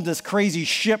Rome, this crazy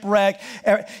shipwreck.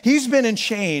 He's been in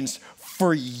chains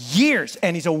for years,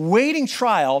 and he's awaiting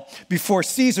trial before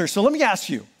Caesar. So let me ask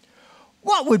you,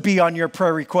 what would be on your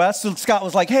prayer request? So Scott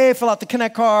was like, hey, fill out the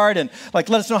Connect card and like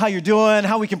let us know how you're doing,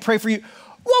 how we can pray for you.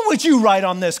 What would you write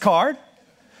on this card?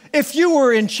 If you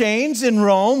were in chains in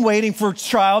Rome waiting for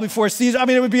trial before Caesar, I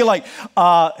mean, it would be like,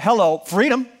 hello,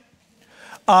 freedom,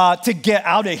 to get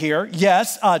out of here.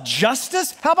 Yes,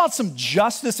 justice. How about some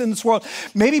justice in this world?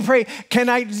 Maybe pray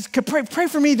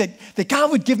for me that God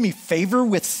would give me favor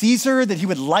with Caesar, that he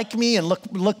would like me and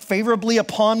look favorably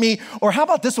upon me. Or how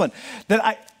about this one? That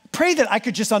I pray that I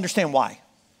could just understand why.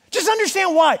 Just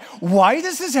understand why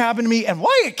this has happened to me and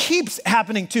why it keeps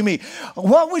happening to me.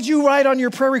 What would you write on your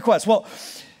prayer request? Well,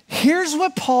 here's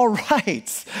what Paul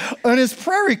writes on his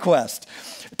prayer request.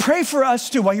 Pray for us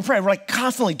too while you pray, like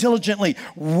constantly, diligently,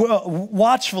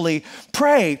 watchfully.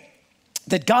 Pray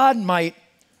that God might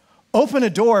open a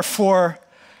door for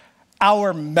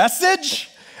our message.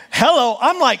 Hello,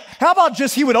 I'm like, how about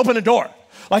just he would open a door?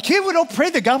 Like he would pray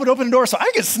that God would open a door so I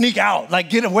could sneak out, like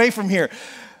get away from here.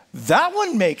 That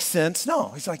one makes sense. No,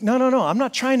 he's like, no. I'm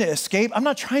not trying to escape. I'm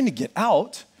not trying to get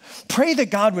out. Pray that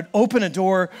God would open a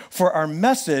door for our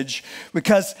message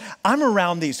because I'm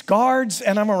around these guards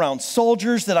and I'm around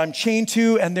soldiers that I'm chained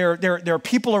to, and there are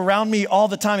people around me all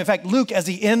the time. In fact, Luke, as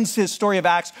he ends his story of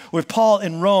Acts with Paul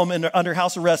in Rome under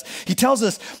house arrest, he tells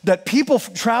us that people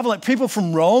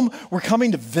from Rome were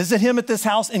coming to visit him at this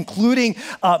house, including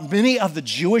many of the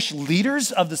Jewish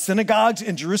leaders of the synagogues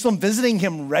in Jerusalem, visiting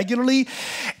him regularly.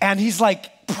 And he's like,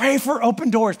 pray for open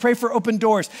doors, pray for open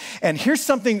doors. And here's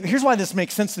why this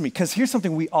makes sense to me, because here's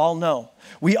something we all know.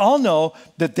 We all know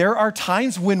that there are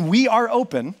times when we are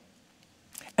open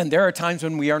and there are times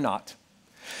when we are not.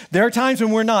 There are times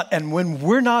when we're not, and when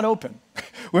we're not open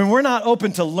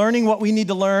to learning what we need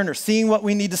to learn or seeing what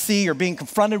we need to see or being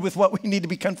confronted with what we need to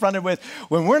be confronted with,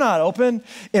 when we're not open,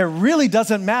 it really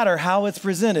doesn't matter how it's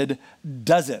presented,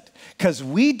 does it? Because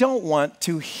we don't want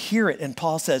to hear it. And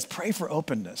Paul says, pray for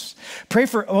openness. Pray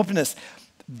for openness.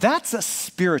 That's a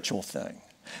spiritual thing.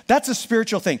 That's a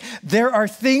spiritual thing. There are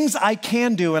things I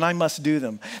can do and I must do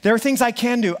them. There are things I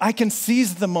can do. I can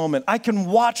seize the moment. I can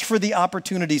watch for the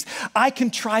opportunities. I can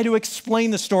try to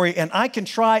explain the story, and I can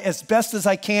try as best as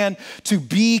I can to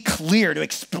be clear, to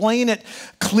explain it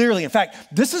clearly. In fact,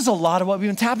 this is a lot of what we've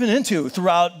been tapping into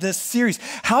throughout this series.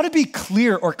 How to be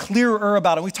clear or clearer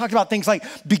about it. We talked about things like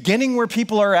beginning where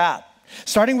people are at.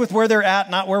 Starting with where they're at,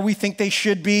 not where we think they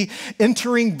should be,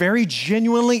 entering very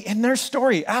genuinely in their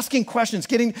story, asking questions,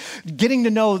 getting to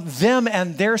know them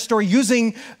and their story,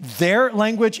 using their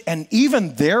language and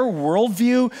even their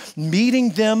worldview, meeting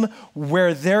them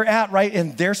where they're at, right,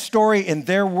 in their story, in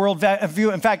their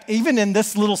worldview. In fact, even in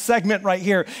this little segment right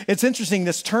here, it's interesting,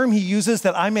 this term he uses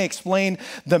that I may explain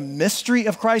the mystery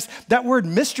of Christ. That word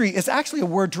mystery is actually a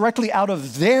word directly out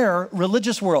of their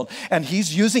religious world, and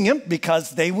he's using it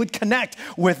because they would connect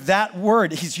with that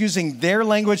word. He's using their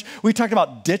language. We talked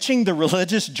about ditching the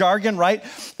religious jargon, right?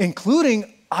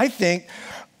 Including, I think,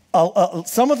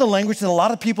 some of the language that a lot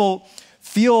of people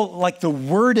feel like the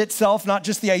word itself, not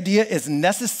just the idea, is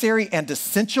necessary and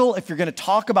essential if you're going to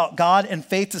talk about God and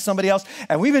faith to somebody else.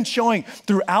 And we've been showing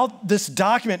throughout this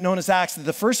document known as Acts that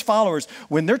the first followers,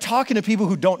 when they're talking to people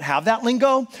who don't have that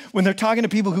lingo, when they're talking to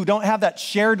people who don't have that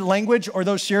shared language or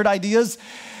those shared ideas,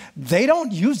 they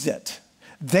don't use it.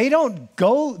 They don't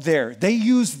go there. They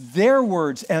use their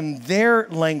words and their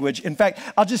language. In fact,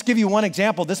 I'll just give you one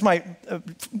example. This might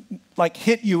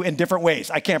hit you in different ways.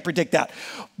 I can't predict that.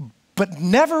 But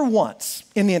never once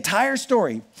in the entire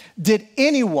story did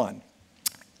anyone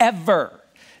ever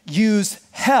use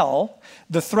hell,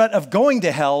 the threat of going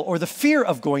to hell or the fear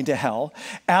of going to hell,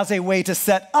 as a way to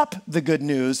set up the good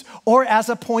news or as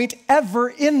a point ever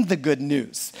in the good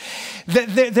news.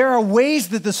 There are ways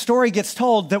that the story gets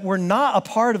told that were not a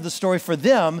part of the story for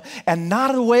them and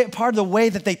not part of the way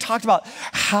that they talked about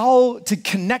how to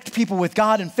connect people with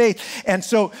God and faith. And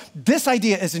so this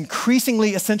idea is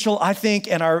increasingly essential, I think,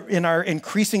 in our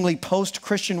increasingly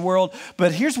post-Christian world.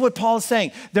 But here's what Paul is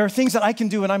saying. There are things that I can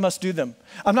do and I must do them.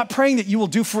 I'm not praying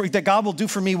that God will do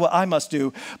for me what I must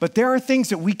do, but there are things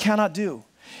that we cannot do.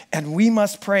 And we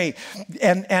must pray.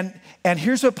 And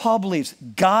here's what Paul believes.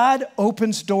 God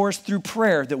opens doors through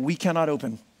prayer that we cannot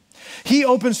open. He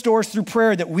opens doors through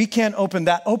prayer that we can't open.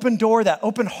 That open door, that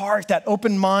open heart, that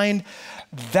open mind,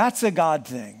 that's a God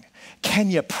thing.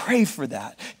 Can you pray for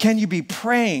that? Can you be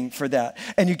praying for that?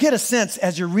 And you get a sense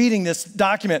as you're reading this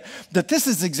document that this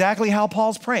is exactly how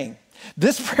Paul's praying.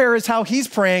 This prayer is how he's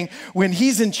praying when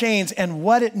he's in chains and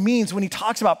what it means when he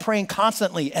talks about praying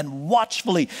constantly and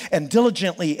watchfully and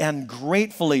diligently and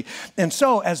gratefully. And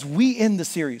so as we end the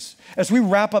series, as we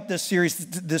wrap up this series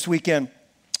this weekend,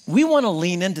 we want to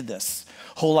lean into this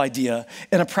whole idea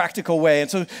in a practical way.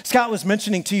 And so Scott was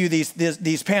mentioning to you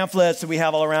these pamphlets that we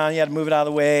have all around. You had to move it out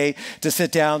of the way to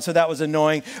sit down, so that was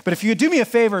annoying. But if you would do me a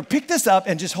favor, pick this up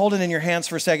and just hold it in your hands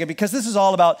for a second, because this is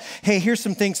all about, hey, here's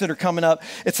some things that are coming up.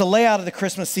 It's a layout of the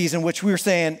Christmas season, which we were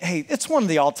saying, hey, it's one of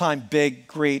the all-time big,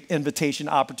 great invitation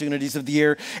opportunities of the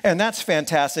year, and that's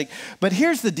fantastic. But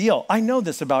here's the deal. I know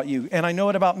this about you, and I know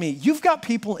it about me. You've got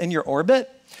people in your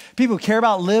orbit, people who care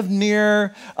about, live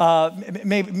near,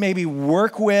 maybe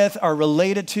work with, are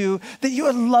related to, that you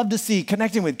would love to see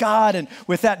connecting with God and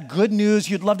with that good news.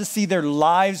 You'd love to see their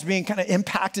lives being kind of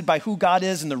impacted by who God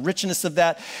is and the richness of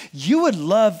that. You would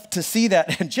love to see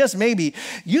that, and just maybe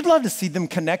you'd love to see them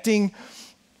connecting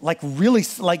really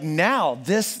now,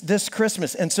 this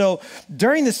Christmas. And so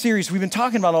during this series, we've been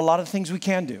talking about a lot of things we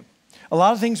can do. A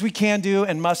lot of things we can do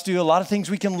and must do, a lot of things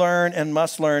we can learn and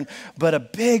must learn, but a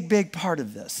big, big part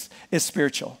of this is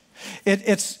spiritual.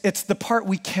 It's the part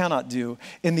we cannot do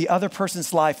in the other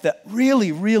person's life that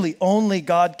really, really only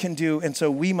God can do, and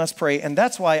so we must pray. And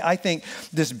that's why I think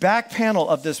this back panel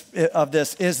of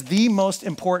this is the most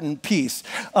important piece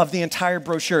of the entire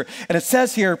brochure. And it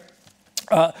says here,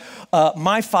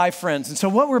 my 5 friends. And so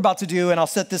what we're about to do, and I'll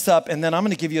set this up, and then I'm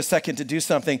going to give you a second to do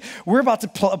something. We're about to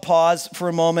pause for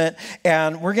a moment,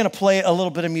 and we're going to play a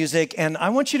little bit of music. And I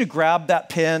want you to grab that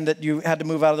pen that you had to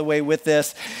move out of the way with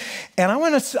this. And I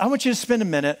want you to spend a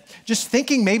minute just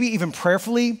thinking, maybe even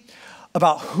prayerfully,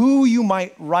 about who you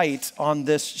might write on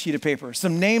this sheet of paper.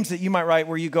 Some names that you might write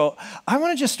where you go, I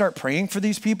want to just start praying for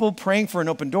these people, praying for an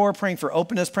open door, praying for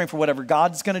openness, praying for whatever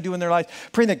God's going to do in their life,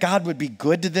 praying that God would be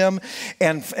good to them.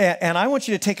 And I want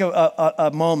you to take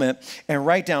a moment and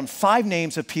write down 5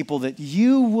 names of people that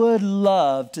you would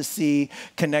love to see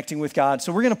connecting with God.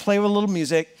 So we're going to play with a little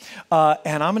music,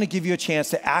 and I'm going to give you a chance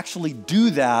to actually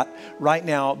do that right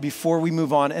now before we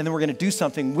move on. And then we're going to do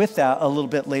something with that a little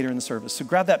bit later in the service. So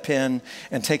grab that pen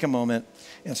and take a moment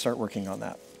and start working on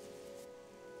that.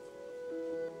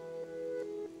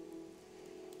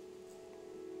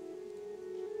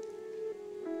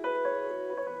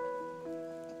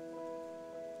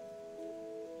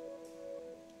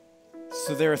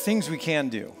 So there are things we can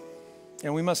do,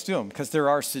 and we must do them because they're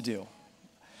ours to do.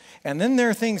 And then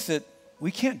there are things that we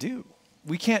can't do.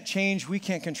 We can't change, we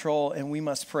can't control, and we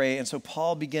must pray. And so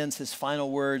Paul begins his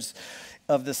final words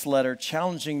of this letter,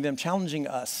 challenging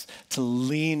us to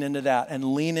lean into that and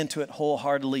lean into it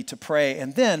wholeheartedly to pray.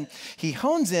 And then he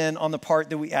hones in on the part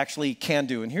that we actually can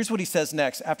do. And here's what he says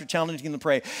next after challenging them to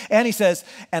pray. And he says,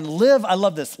 and live, I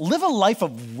love this, live a life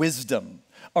of wisdom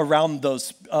around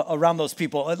those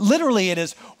people. Literally, it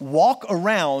is walk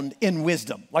around in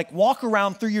wisdom. Like walk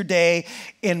around through your day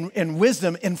in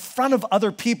wisdom in front of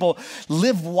other people.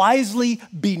 Live wisely,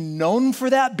 be known for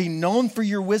that, be known for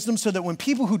your wisdom, so that when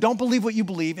people who don't believe what you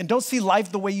believe and don't see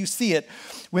life the way you see it,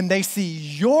 when they see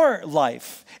your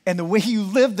life and the way you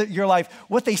live your life,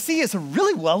 what they see is a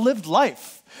really well-lived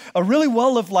life, a really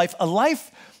well-lived life, a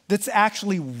life that's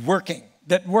actually working.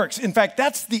 That works. In fact,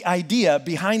 that's the idea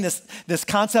behind this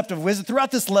concept of wisdom.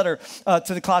 Throughout this letter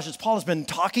to the Colossians, Paul has been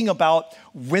talking about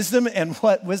wisdom and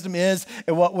what wisdom is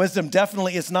and what wisdom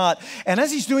definitely is not. And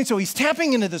as he's doing so, he's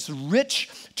tapping into this rich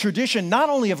tradition, not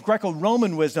only of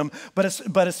Greco-Roman wisdom, but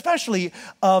especially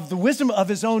of the wisdom of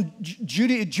his own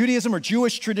Judaism or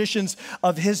Jewish traditions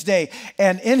of his day.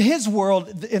 And in his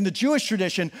world, in the Jewish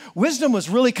tradition, wisdom was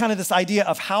really kind of this idea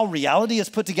of how reality is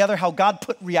put together, how God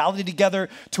put reality together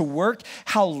to work,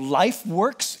 how life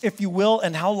works, if you will,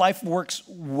 and how life works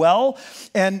well.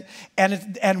 And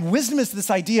wisdom is this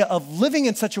idea of living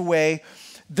in such a way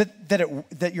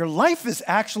that your life is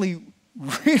actually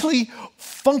really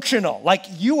functional. Like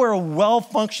you are a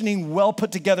well-functioning,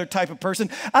 well-put-together type of person.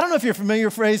 I don't know if you're familiar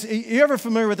with the phrase. You ever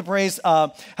familiar with the phrase,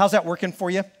 how's that working for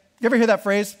you? You ever hear that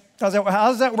phrase?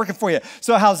 How's that working for you?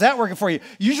 So how's that working for you?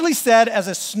 Usually said as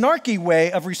a snarky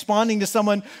way of responding to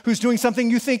someone who's doing something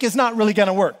you think is not really going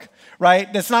to work, right?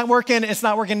 It's not working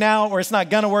now, or it's not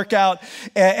going to work out.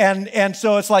 And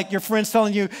so it's like your friend's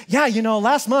telling you, yeah,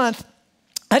 last month,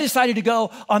 I decided to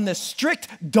go on this strict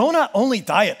donut-only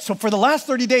diet. So for the last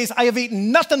 30 days, I have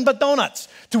eaten nothing but donuts,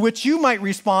 to which you might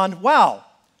respond, wow,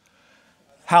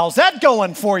 how's that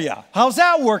going for you? How's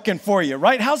that working for you,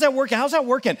 right? How's that working? How's that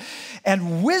working?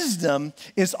 And wisdom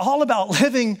is all about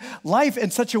living life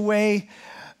in such a way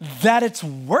that it's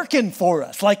working for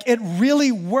us. Like it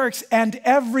really works, and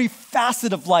every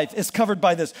facet of life is covered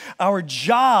by this. Our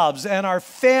jobs and our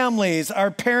families,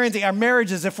 our parenting, our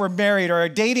marriages if we're married, or our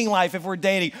dating life if we're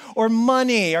dating, or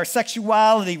money, our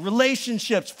sexuality,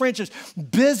 relationships, friendships,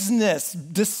 business,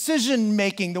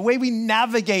 decision-making, the way we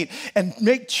navigate and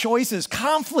make choices,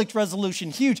 conflict resolution,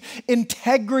 huge,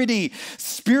 integrity,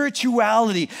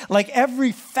 spirituality. Like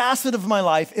every facet of my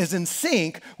life is in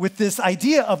sync with this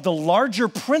idea of the larger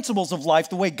principles of life,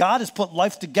 the way God has put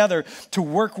life together to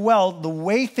work well, the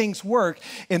way things work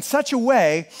in such a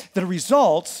way that it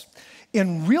results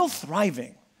in real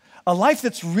thriving. A life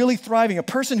that's really thriving, a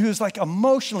person who's like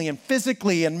emotionally and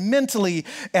physically and mentally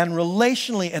and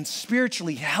relationally and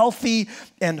spiritually healthy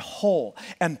and whole.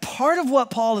 And part of what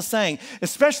Paul is saying,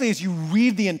 especially as you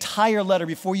read the entire letter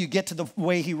before you get to the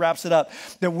way he wraps it up,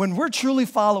 that when we're truly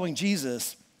following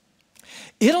Jesus,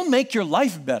 it'll make your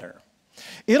life better.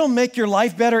 It'll make your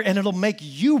life better, and it'll make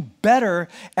you better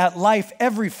at life,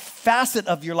 every facet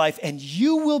of your life, and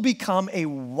you will become a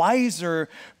wiser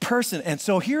person. And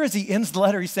so here as he ends the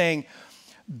letter, he's saying,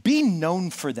 be known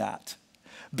for that.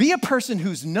 Be a person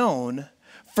who's known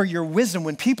for your wisdom.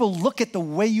 When people look at the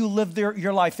way you live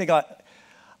your life, they go,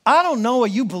 I don't know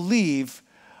what you believe,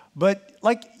 but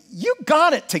like you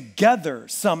got it together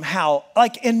somehow.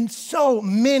 Like in so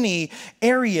many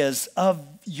areas of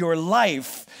your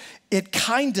life, it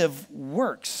kind of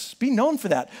works. Be known for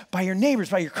that. By your neighbors,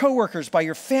 by your coworkers, by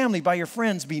your family, by your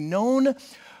friends. Be known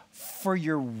for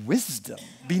your wisdom.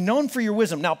 Be known for your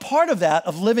wisdom. Now, part of that,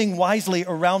 of living wisely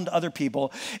around other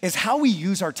people, is how we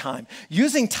use our time.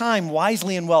 Using time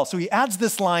wisely and well. So he adds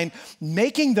this line,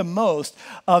 making the most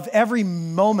of every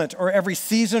moment or every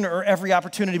season or every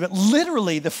opportunity. But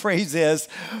literally the phrase is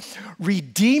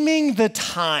redeeming the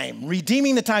time.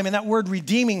 Redeeming the time. And that word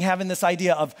redeeming having this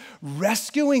idea of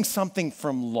rescuing something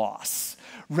from loss.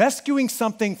 Rescuing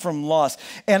something from loss.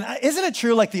 And isn't it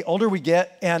true, like the older we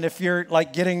get, and if you're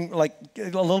like getting like a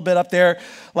little bit up there,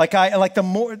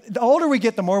 the older we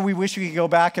get, the more we wish we could go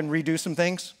back and redo some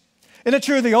things? Isn't it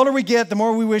true, the older we get, the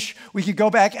more we wish we could go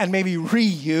back and maybe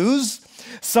reuse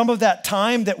some of that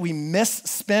time that we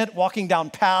misspent walking down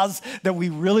paths that we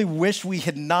really wish we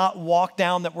had not walked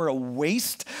down, that were a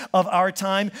waste of our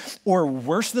time, or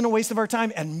worse than a waste of our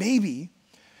time? And maybe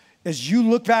as you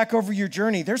look back over your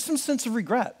journey, there's some sense of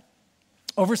regret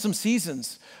over some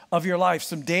seasons of your life,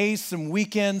 some days, some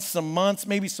weekends, some months,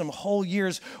 maybe some whole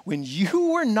years when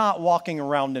you were not walking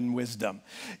around in wisdom.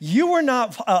 You were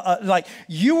not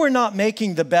you were not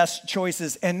making the best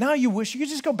choices, and now you wish you could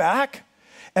just go back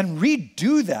and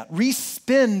redo that,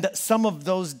 respend some of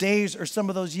those days or some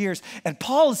of those years. And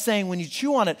Paul is saying, when you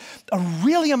chew on it, a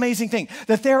really amazing thing,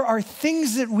 that there are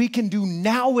things that we can do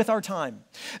now with our time.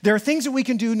 There are things that we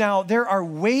can do now. There are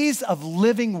ways of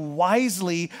living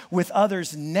wisely with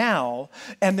others now.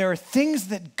 And there are things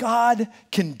that God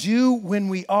can do when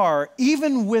we are,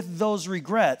 even with those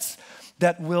regrets,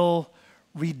 that will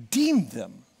redeem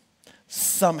them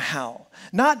somehow.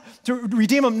 Not to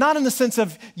redeem them, not in the sense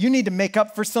of you need to make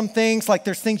up for some things, like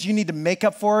there's things you need to make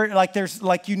up for,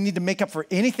 like you need to make up for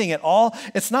anything at all.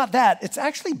 It's not that. It's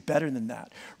actually better than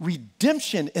that.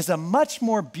 Redemption is a much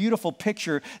more beautiful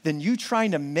picture than you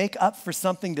trying to make up for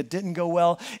something that didn't go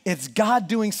well. It's God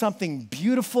doing something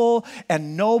beautiful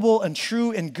and noble and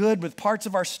true and good with parts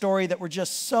of our story that were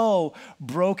just so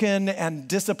broken and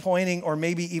disappointing, or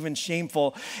maybe even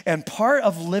shameful. And part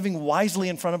of living wisely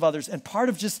in front of others, and part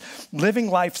of just living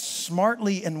life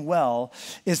smartly and well,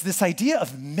 is this idea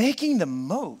of making the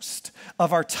most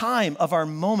of our time, of our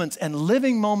moments, and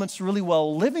living moments really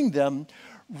well, living them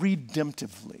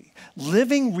redemptively,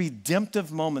 living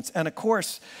redemptive moments. And of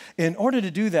course, in order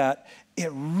to do that, it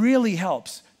really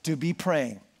helps to be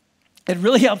praying. It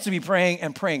really helps to be praying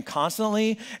and praying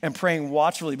constantly and praying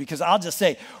watchfully, because I'll just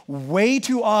say, way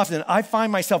too often I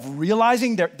find myself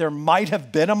realizing there might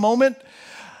have been a moment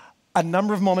a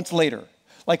number of moments later.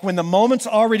 Like when the moment's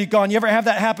already gone. You ever have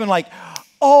that happen? Like,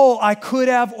 oh, I could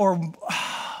have, or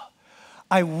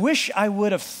I wish I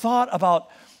would have thought about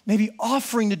maybe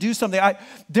offering to do something.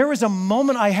 There was a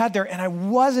moment I had there and I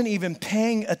wasn't even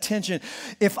paying attention.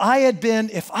 If I had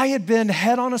been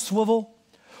head on a swivel,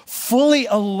 fully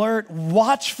alert,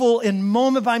 watchful in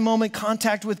moment by moment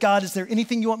contact with God. Is there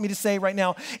anything you want me to say right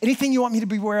now? Anything you want me to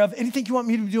be aware of? Anything you want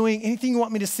me to be doing? Anything you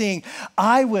want me to sing?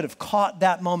 I would have caught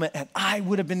that moment and I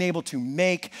would have been able to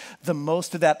make the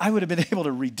most of that. I would have been able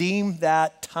to redeem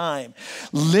that time.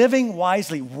 Living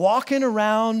wisely, walking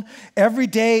around every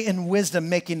day in wisdom,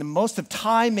 making the most of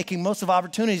time, making most of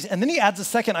opportunities. And then he adds a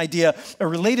second idea, a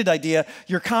related idea,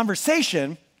 your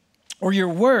conversation or your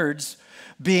words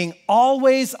being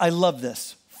always, I love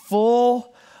this,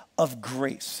 full of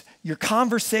grace. Your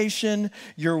conversation,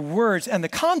 your words, and the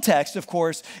context, of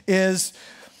course, is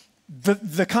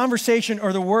the conversation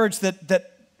or the words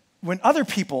that when other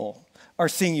people are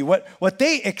seeing you, what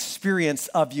they experience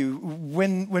of you,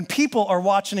 when people are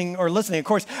watching or listening. Of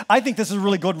course, I think this is a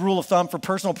really good rule of thumb for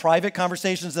personal, private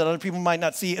conversations that other people might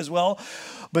not see as well.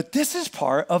 But this is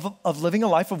part of living a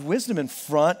life of wisdom in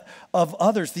front of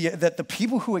others, that the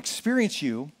people who experience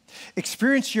you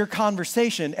experience your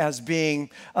conversation as being,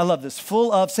 I love this,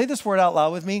 full of, say this word out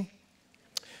loud with me,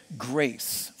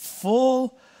 grace.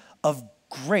 Full of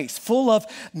grace, full of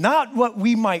not what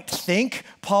we might think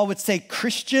Paul would say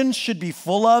Christians should be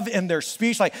full of in their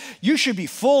speech, like you should be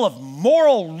full of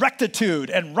moral rectitude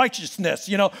and righteousness,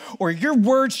 or your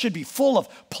words should be full of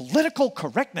political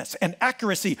correctness and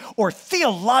accuracy or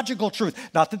theological truth.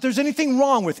 Not that there's anything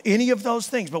wrong with any of those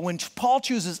things, but when Paul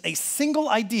chooses a single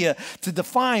idea to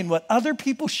define what other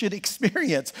people should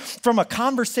experience from a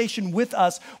conversation with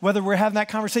us, whether we're having that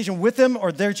conversation with them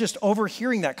or they're just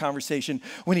overhearing that conversation,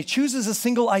 when he chooses a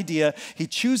single idea, he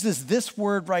chooses this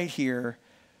word right here,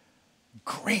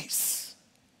 grace.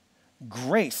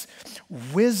 Grace,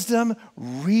 wisdom,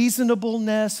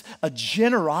 reasonableness, a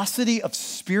generosity of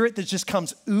spirit that just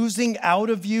comes oozing out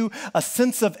of you, a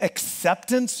sense of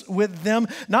acceptance with them,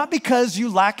 not because you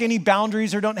lack any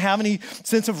boundaries or don't have any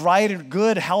sense of right and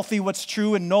good, healthy, what's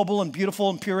true and noble and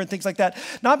beautiful and pure and things like that,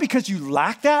 not because you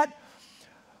lack that,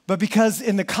 but because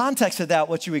in the context of that,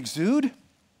 what you exude,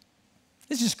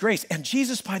 this is grace. And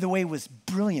Jesus, by the way, was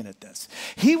brilliant at this.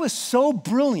 He was so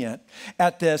brilliant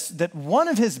at this that one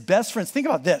of his best friends, think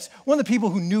about this, one of the people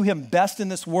who knew him best in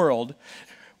this world,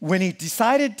 when he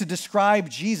decided to describe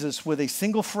Jesus with a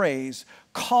single phrase,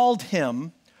 called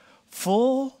him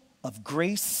full of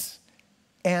grace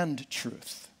and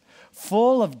truth.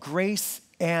 Full of grace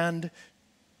and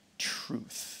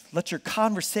truth. Let your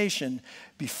conversation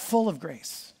be full of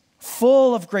grace.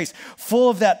 Full of grace,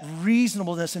 full of that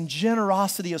reasonableness and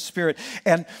generosity of spirit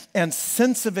and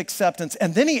sense of acceptance.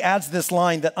 And then he adds this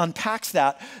line that unpacks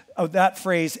that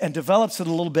phrase and develops it a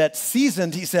little bit.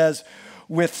 Seasoned, he says,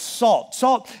 with salt.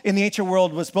 Salt in the ancient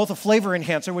world was both a flavor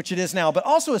enhancer, which it is now, but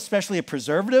also especially a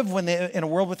preservative in a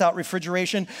world without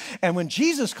refrigeration. And when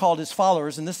Jesus called his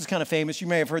followers, and this is kind of famous, you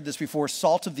may have heard this before,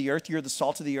 salt of the earth, you're the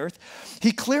salt of the earth,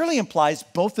 he clearly implies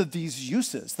both of these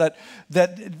uses,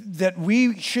 that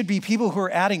we should be people who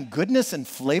are adding goodness and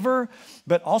flavor,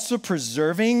 but also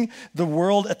preserving the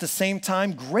world at the same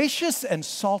time. Gracious and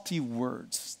salty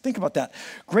words. Think about that.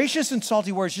 Gracious and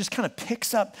salty words just kind of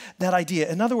picks up that idea.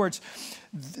 In other words,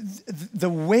 the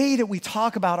way that we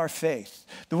talk about our faith,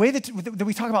 the way that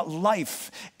we talk about life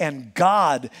and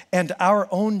God and our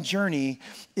own journey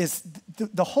is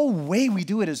the whole way we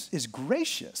do it is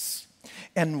gracious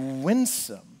and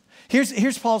winsome.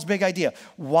 Here's Paul's big idea.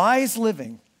 Wise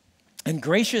living and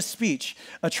gracious speech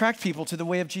attract people to the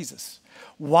way of Jesus.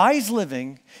 Wise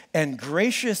living and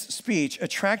gracious speech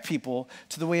attract people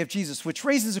to the way of Jesus, which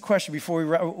raises a question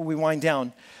before we wind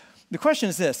down. The question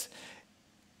is this: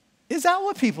 is that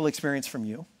what people experience from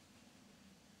you?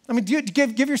 I mean,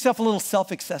 give yourself a little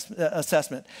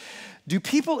self-assessment. Do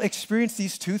people experience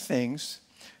these two things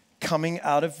coming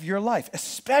out of your life?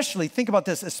 Especially, think about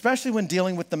this, especially when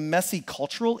dealing with the messy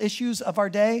cultural issues of our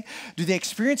day. Do they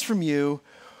experience from you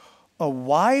a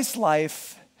wise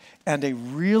life and a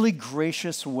really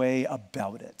gracious way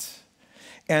about it?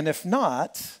 And if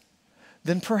not,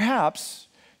 then perhaps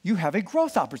you have a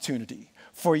growth opportunity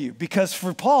for you. Because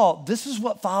for Paul, this is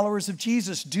what followers of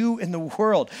Jesus do in the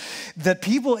world, that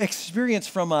people experience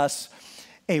from us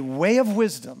a way of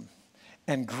wisdom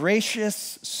and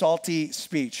gracious, salty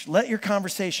speech. Let your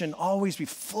conversation always be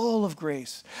full of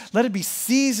grace. Let it be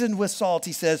seasoned with salt,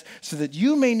 he says, so that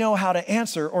you may know how to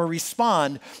answer or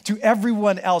respond to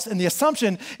everyone else. And the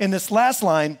assumption in this last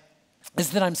line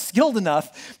is that I'm skilled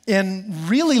enough in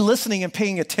really listening and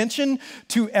paying attention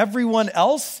to everyone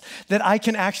else that I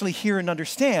can actually hear and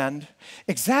understand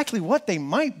exactly what they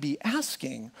might be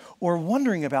asking or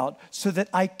wondering about so that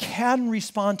I can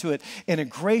respond to it in a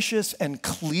gracious and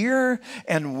clear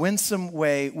and winsome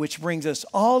way, which brings us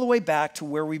all the way back to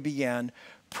where we began,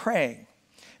 praying.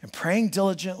 And praying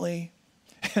diligently,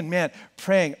 and man,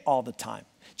 praying all the time.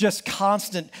 Just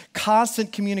constant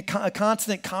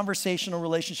conversational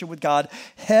relationship with God,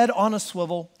 head on a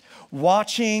swivel,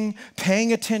 watching,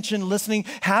 paying attention, listening,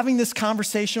 having this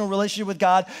conversational relationship with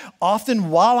God, often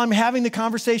while I'm having the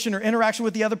conversation or interaction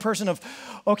with the other person of,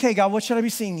 okay, God, what should I be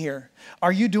seeing here?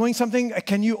 Are you doing something?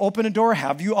 Can you open a door?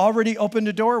 Have you already opened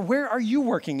a door? Where are you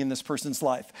working in this person's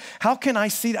life? How can I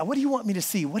see that? What do you want me to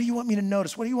see? What do you want me to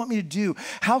notice? What do you want me to do?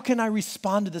 How can I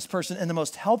respond to this person in the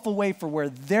most helpful way for where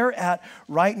they're at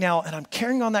right now? And I'm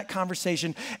carrying on that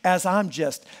conversation as I'm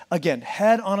just, again,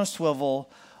 head on a swivel,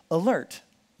 alert,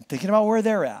 thinking about where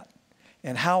they're at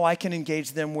and how I can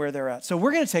engage them where they're at. So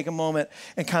we're going to take a moment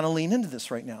and kind of lean into this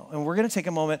right now. And we're going to take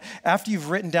a moment after you've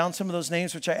written down some of those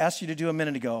names, which I asked you to do a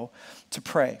minute ago, to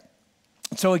pray.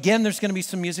 So again, there's going to be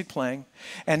some music playing.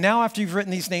 And now after you've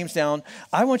written these names down,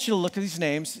 I want you to look at these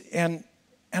names and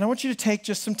I want you to take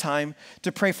just some time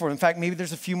to pray for them. In fact, maybe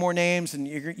there's a few more names and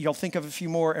you'll think of a few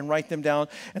more and write them down.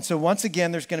 And so once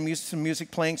again, there's going to be some music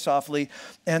playing softly.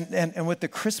 And with the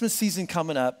Christmas season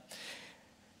coming up,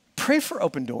 pray for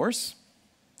open doors.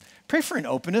 Pray for an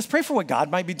openness. Pray for what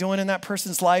God might be doing in that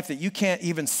person's life that you can't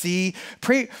even see.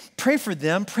 Pray for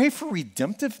them. Pray for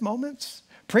redemptive moments.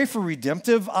 Pray for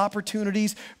redemptive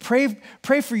opportunities.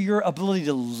 Pray for your ability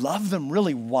to love them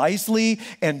really wisely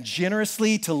and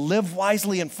generously, to live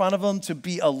wisely in front of them, to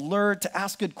be alert, to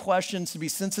ask good questions, to be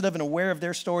sensitive and aware of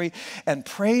their story, and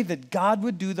pray that God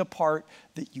would do the part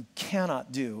that you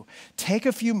cannot do. Take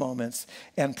a few moments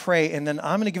and pray, and then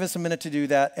I'm going to give us a minute to do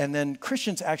that, and then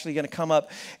Christian's actually going to come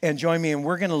up and join me, and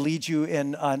we're going to lead you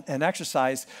in an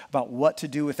exercise about what to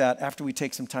do with that after we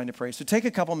take some time to pray. So take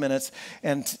a couple minutes,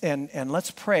 and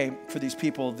let's pray for these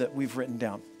people that we've written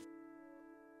down.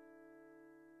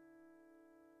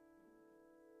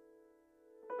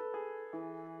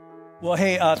 Well,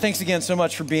 hey, thanks again so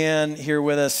much for being here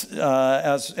with us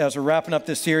as we're wrapping up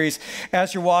this series.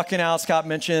 As you're walking out, Scott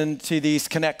mentioned to these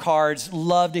Connect cards,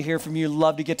 love to hear from you,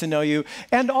 love to get to know you,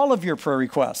 and all of your prayer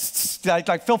requests.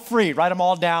 Like feel free, write them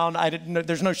all down.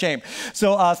 There's no shame.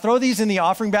 So throw these in the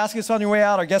offering baskets on your way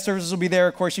out. Our guest services will be there.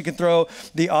 Of course, you can throw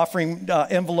the offering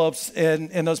envelopes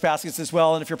in those baskets as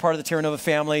well. And if you're part of the Terra Nova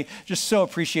family, just so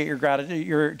appreciate your gratitude,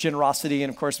 your generosity.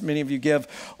 And of course, many of you give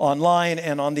online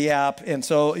and on the app. And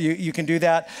so you can do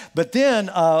that. But then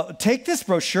take this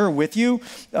brochure with you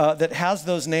that has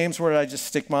those names. Where did I just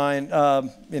stick mine?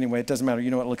 Anyway, it doesn't matter. You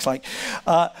know what it looks like.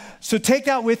 So take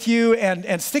that with you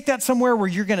and stick that somewhere where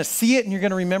you're going to see it and you're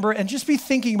going to remember, and just be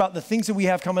thinking about the things that we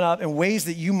have coming up and ways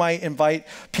that you might invite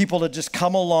people to just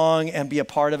come along and be a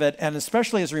part of it. And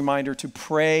especially as a reminder to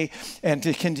pray and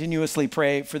to continuously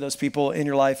pray for those people in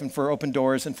your life and for open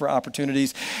doors and for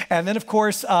opportunities. And then of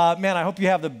course, man, I hope you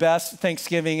have the best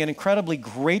Thanksgiving, an incredibly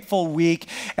grateful week.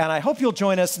 And I hope you'll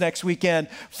join us next weekend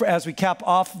as we cap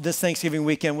off this Thanksgiving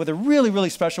weekend with a really, really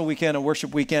special weekend, a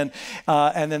worship weekend.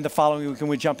 And then the following weekend,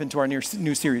 we jump into our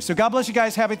new series. So God bless you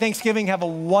guys. Happy Thanksgiving. Have a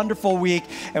wonderful week.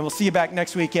 And we'll see you back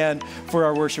next weekend for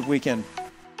our worship weekend.